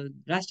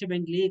राष्ट्र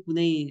ब्याङ्कले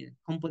कुनै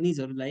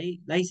कम्पनीजहरूलाई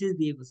लाइसेन्स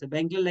दिएको छ,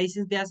 ब्याङ्कले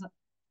लाइसेन्स दिएको छ,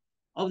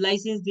 अब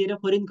लाइसेन्स दिएर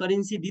फरेन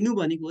करेन्सी दिनु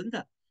भनेको हो नि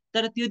त,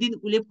 तर त्यो दिन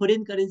उसले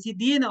फरेन करेन्सी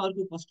दिएन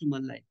अर्को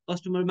कस्टमरलाई,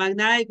 कस्टमर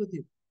माग्न आएको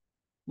थियो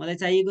मलाई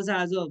चाहिएको छ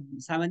आज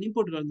सामान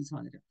इम्पोर्ट गर्नु छ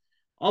भनेर,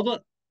 अब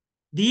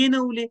दिएन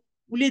उसले,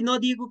 उसले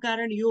नदिएको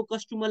कारण यो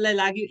कस्टमरलाई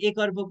लाग्यो 1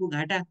 अर्बको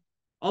घाटा।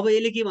 अब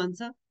यसले के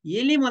भन्छ,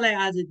 यसले मलाई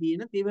आज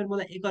दिएन त्यही भएर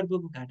मलाई 1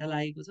 अर्बको घाटा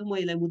लागेको छ, म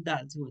यसलाई मुद्दा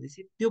हाल्छु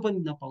भनेपछि त्यो पनि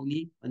नपाउने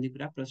भन्ने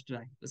कुरा प्रश्न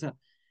राखेको छ।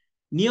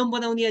 नियम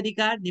बनाउने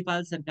अधिकार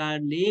नेपाल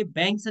सरकारले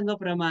ब्याङ्कसँग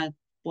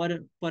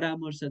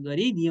परामर्श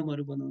गरी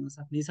नियमहरू बनाउन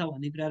सक्नेछ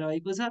भन्ने कुरा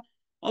रहेको छ।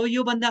 अब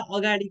योभन्दा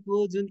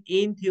अगाडिको जुन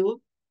ऐन थियो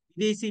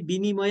विदेशी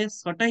विनिमय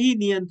सटही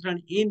नियन्त्रण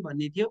ऐन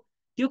भन्ने थियो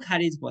त्यो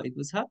खारेज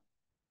भएको छ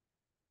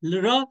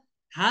र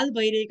हाल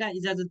भइरहेका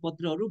इजाजत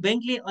पत्रहरू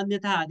ब्याङ्कले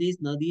अन्यथा आदेश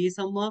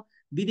नदिएसम्म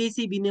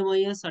विदेशी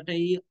विनिमय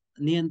सटही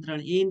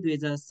नियन्त्रण ऐन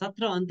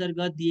 2017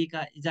 अन्तर्गत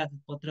दिएका इजाजत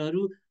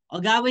पत्रहरू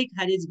अगावै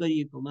खारेज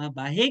गरिएकोमा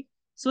बाहेक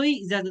सोही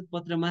इजाजत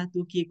पत्रमा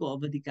तोकिएको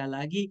अवधिका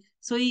लागि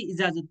सोही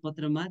इजाजत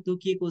पत्रमा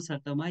तोकिएको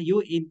शर्तमा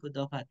यो ऐनको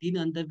दफा 3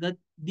 अन्तर्गत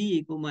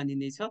दिएको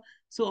मानिनेछ।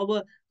 सो अब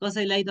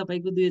कसैलाई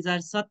तपाईँको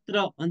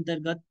 2017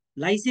 अन्तर्गत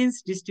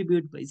लाइसेन्स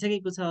डिस्ट्रिब्युट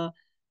भइसकेको छ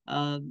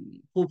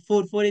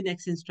फरेन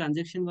एक्सचेन्ज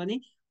ट्रान्जेक्सन भने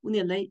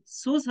उनीहरूलाई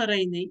सो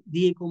सराई नै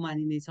दिएको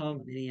मानिनेछ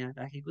भनेर यहाँ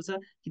राखेको छ,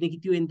 किनकि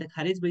त्यो ऐन त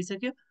खारेज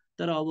भइसक्यो।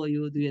 तर अब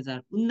यो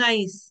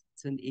 2019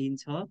 जुन ऐन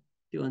छ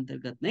त्यो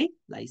अन्तर्गत नै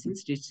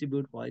लाइसेन्स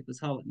डिस्ट्रिब्युट भएको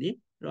छ भन्ने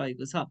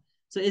रहेको छ।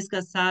 सो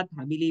यसका साथ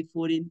हामीले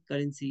foreign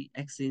currency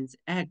exchange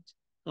act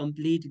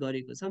complete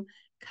गरेको छौँ।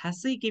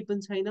 खासै केही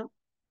पनि छैन,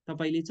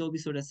 तपाईँले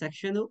 24वटा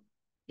सेक्सन हो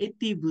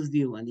यति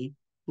बुझिदियो भने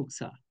पुग्छ,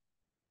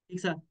 ठिक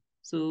छ।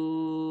 सो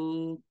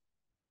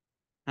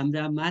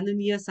हाम्रा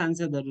माननीय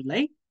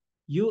सांसदहरूलाई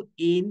यो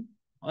ऐन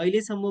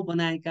अहिलेसम्म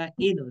बनाएका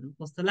ऐनहरू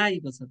कस्तो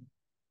लागेको छ,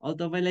 अब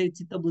तपाईँलाई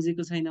चित्त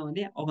बुझेको छैन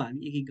भने अब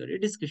हामी एक एक गरेर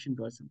डिस्कसन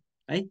गर्छौँ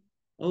है।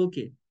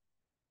 ओके।